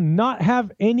Leonard will not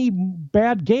have any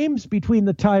bad games between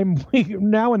the time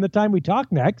now and the time we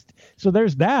talk next. So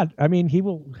there's that. He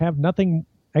will have nothing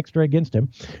extra against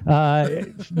him.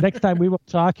 Next time we will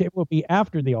talk, it will be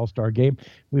after the All-Star game.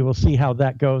 We will see how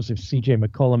that goes if CJ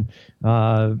McCollum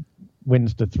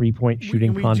wins the 3-point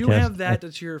shooting contest. We do have that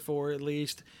to cheer for, at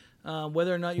least.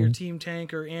 Whether or not you're team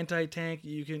tank or anti-tank,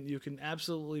 you can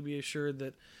absolutely be assured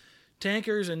that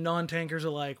tankers and non-tankers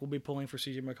alike will be pulling for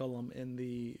CJ McCollum in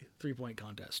the 3-point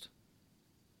contest.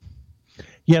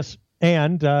 Yes,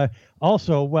 and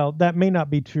also, that may not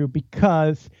be true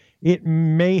because it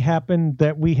may happen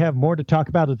that we have more to talk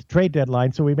about at the trade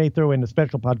deadline, so we may throw in a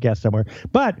special podcast somewhere.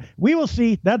 But we will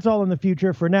see. That's all in the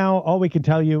future. For now, all we can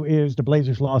tell you is the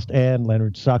Blazers lost and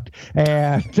Leonard sucked.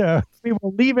 And we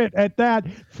will leave it at that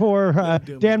for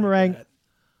Dan Marang.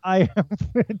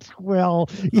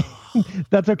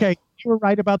 That's okay. You were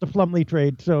right about the Plumlee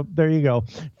trade, so there you go.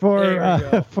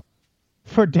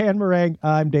 For Dan Marang,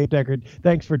 I'm Dave Deckard.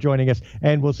 Thanks for joining us,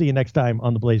 and we'll see you next time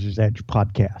on the Blazers Edge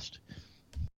podcast.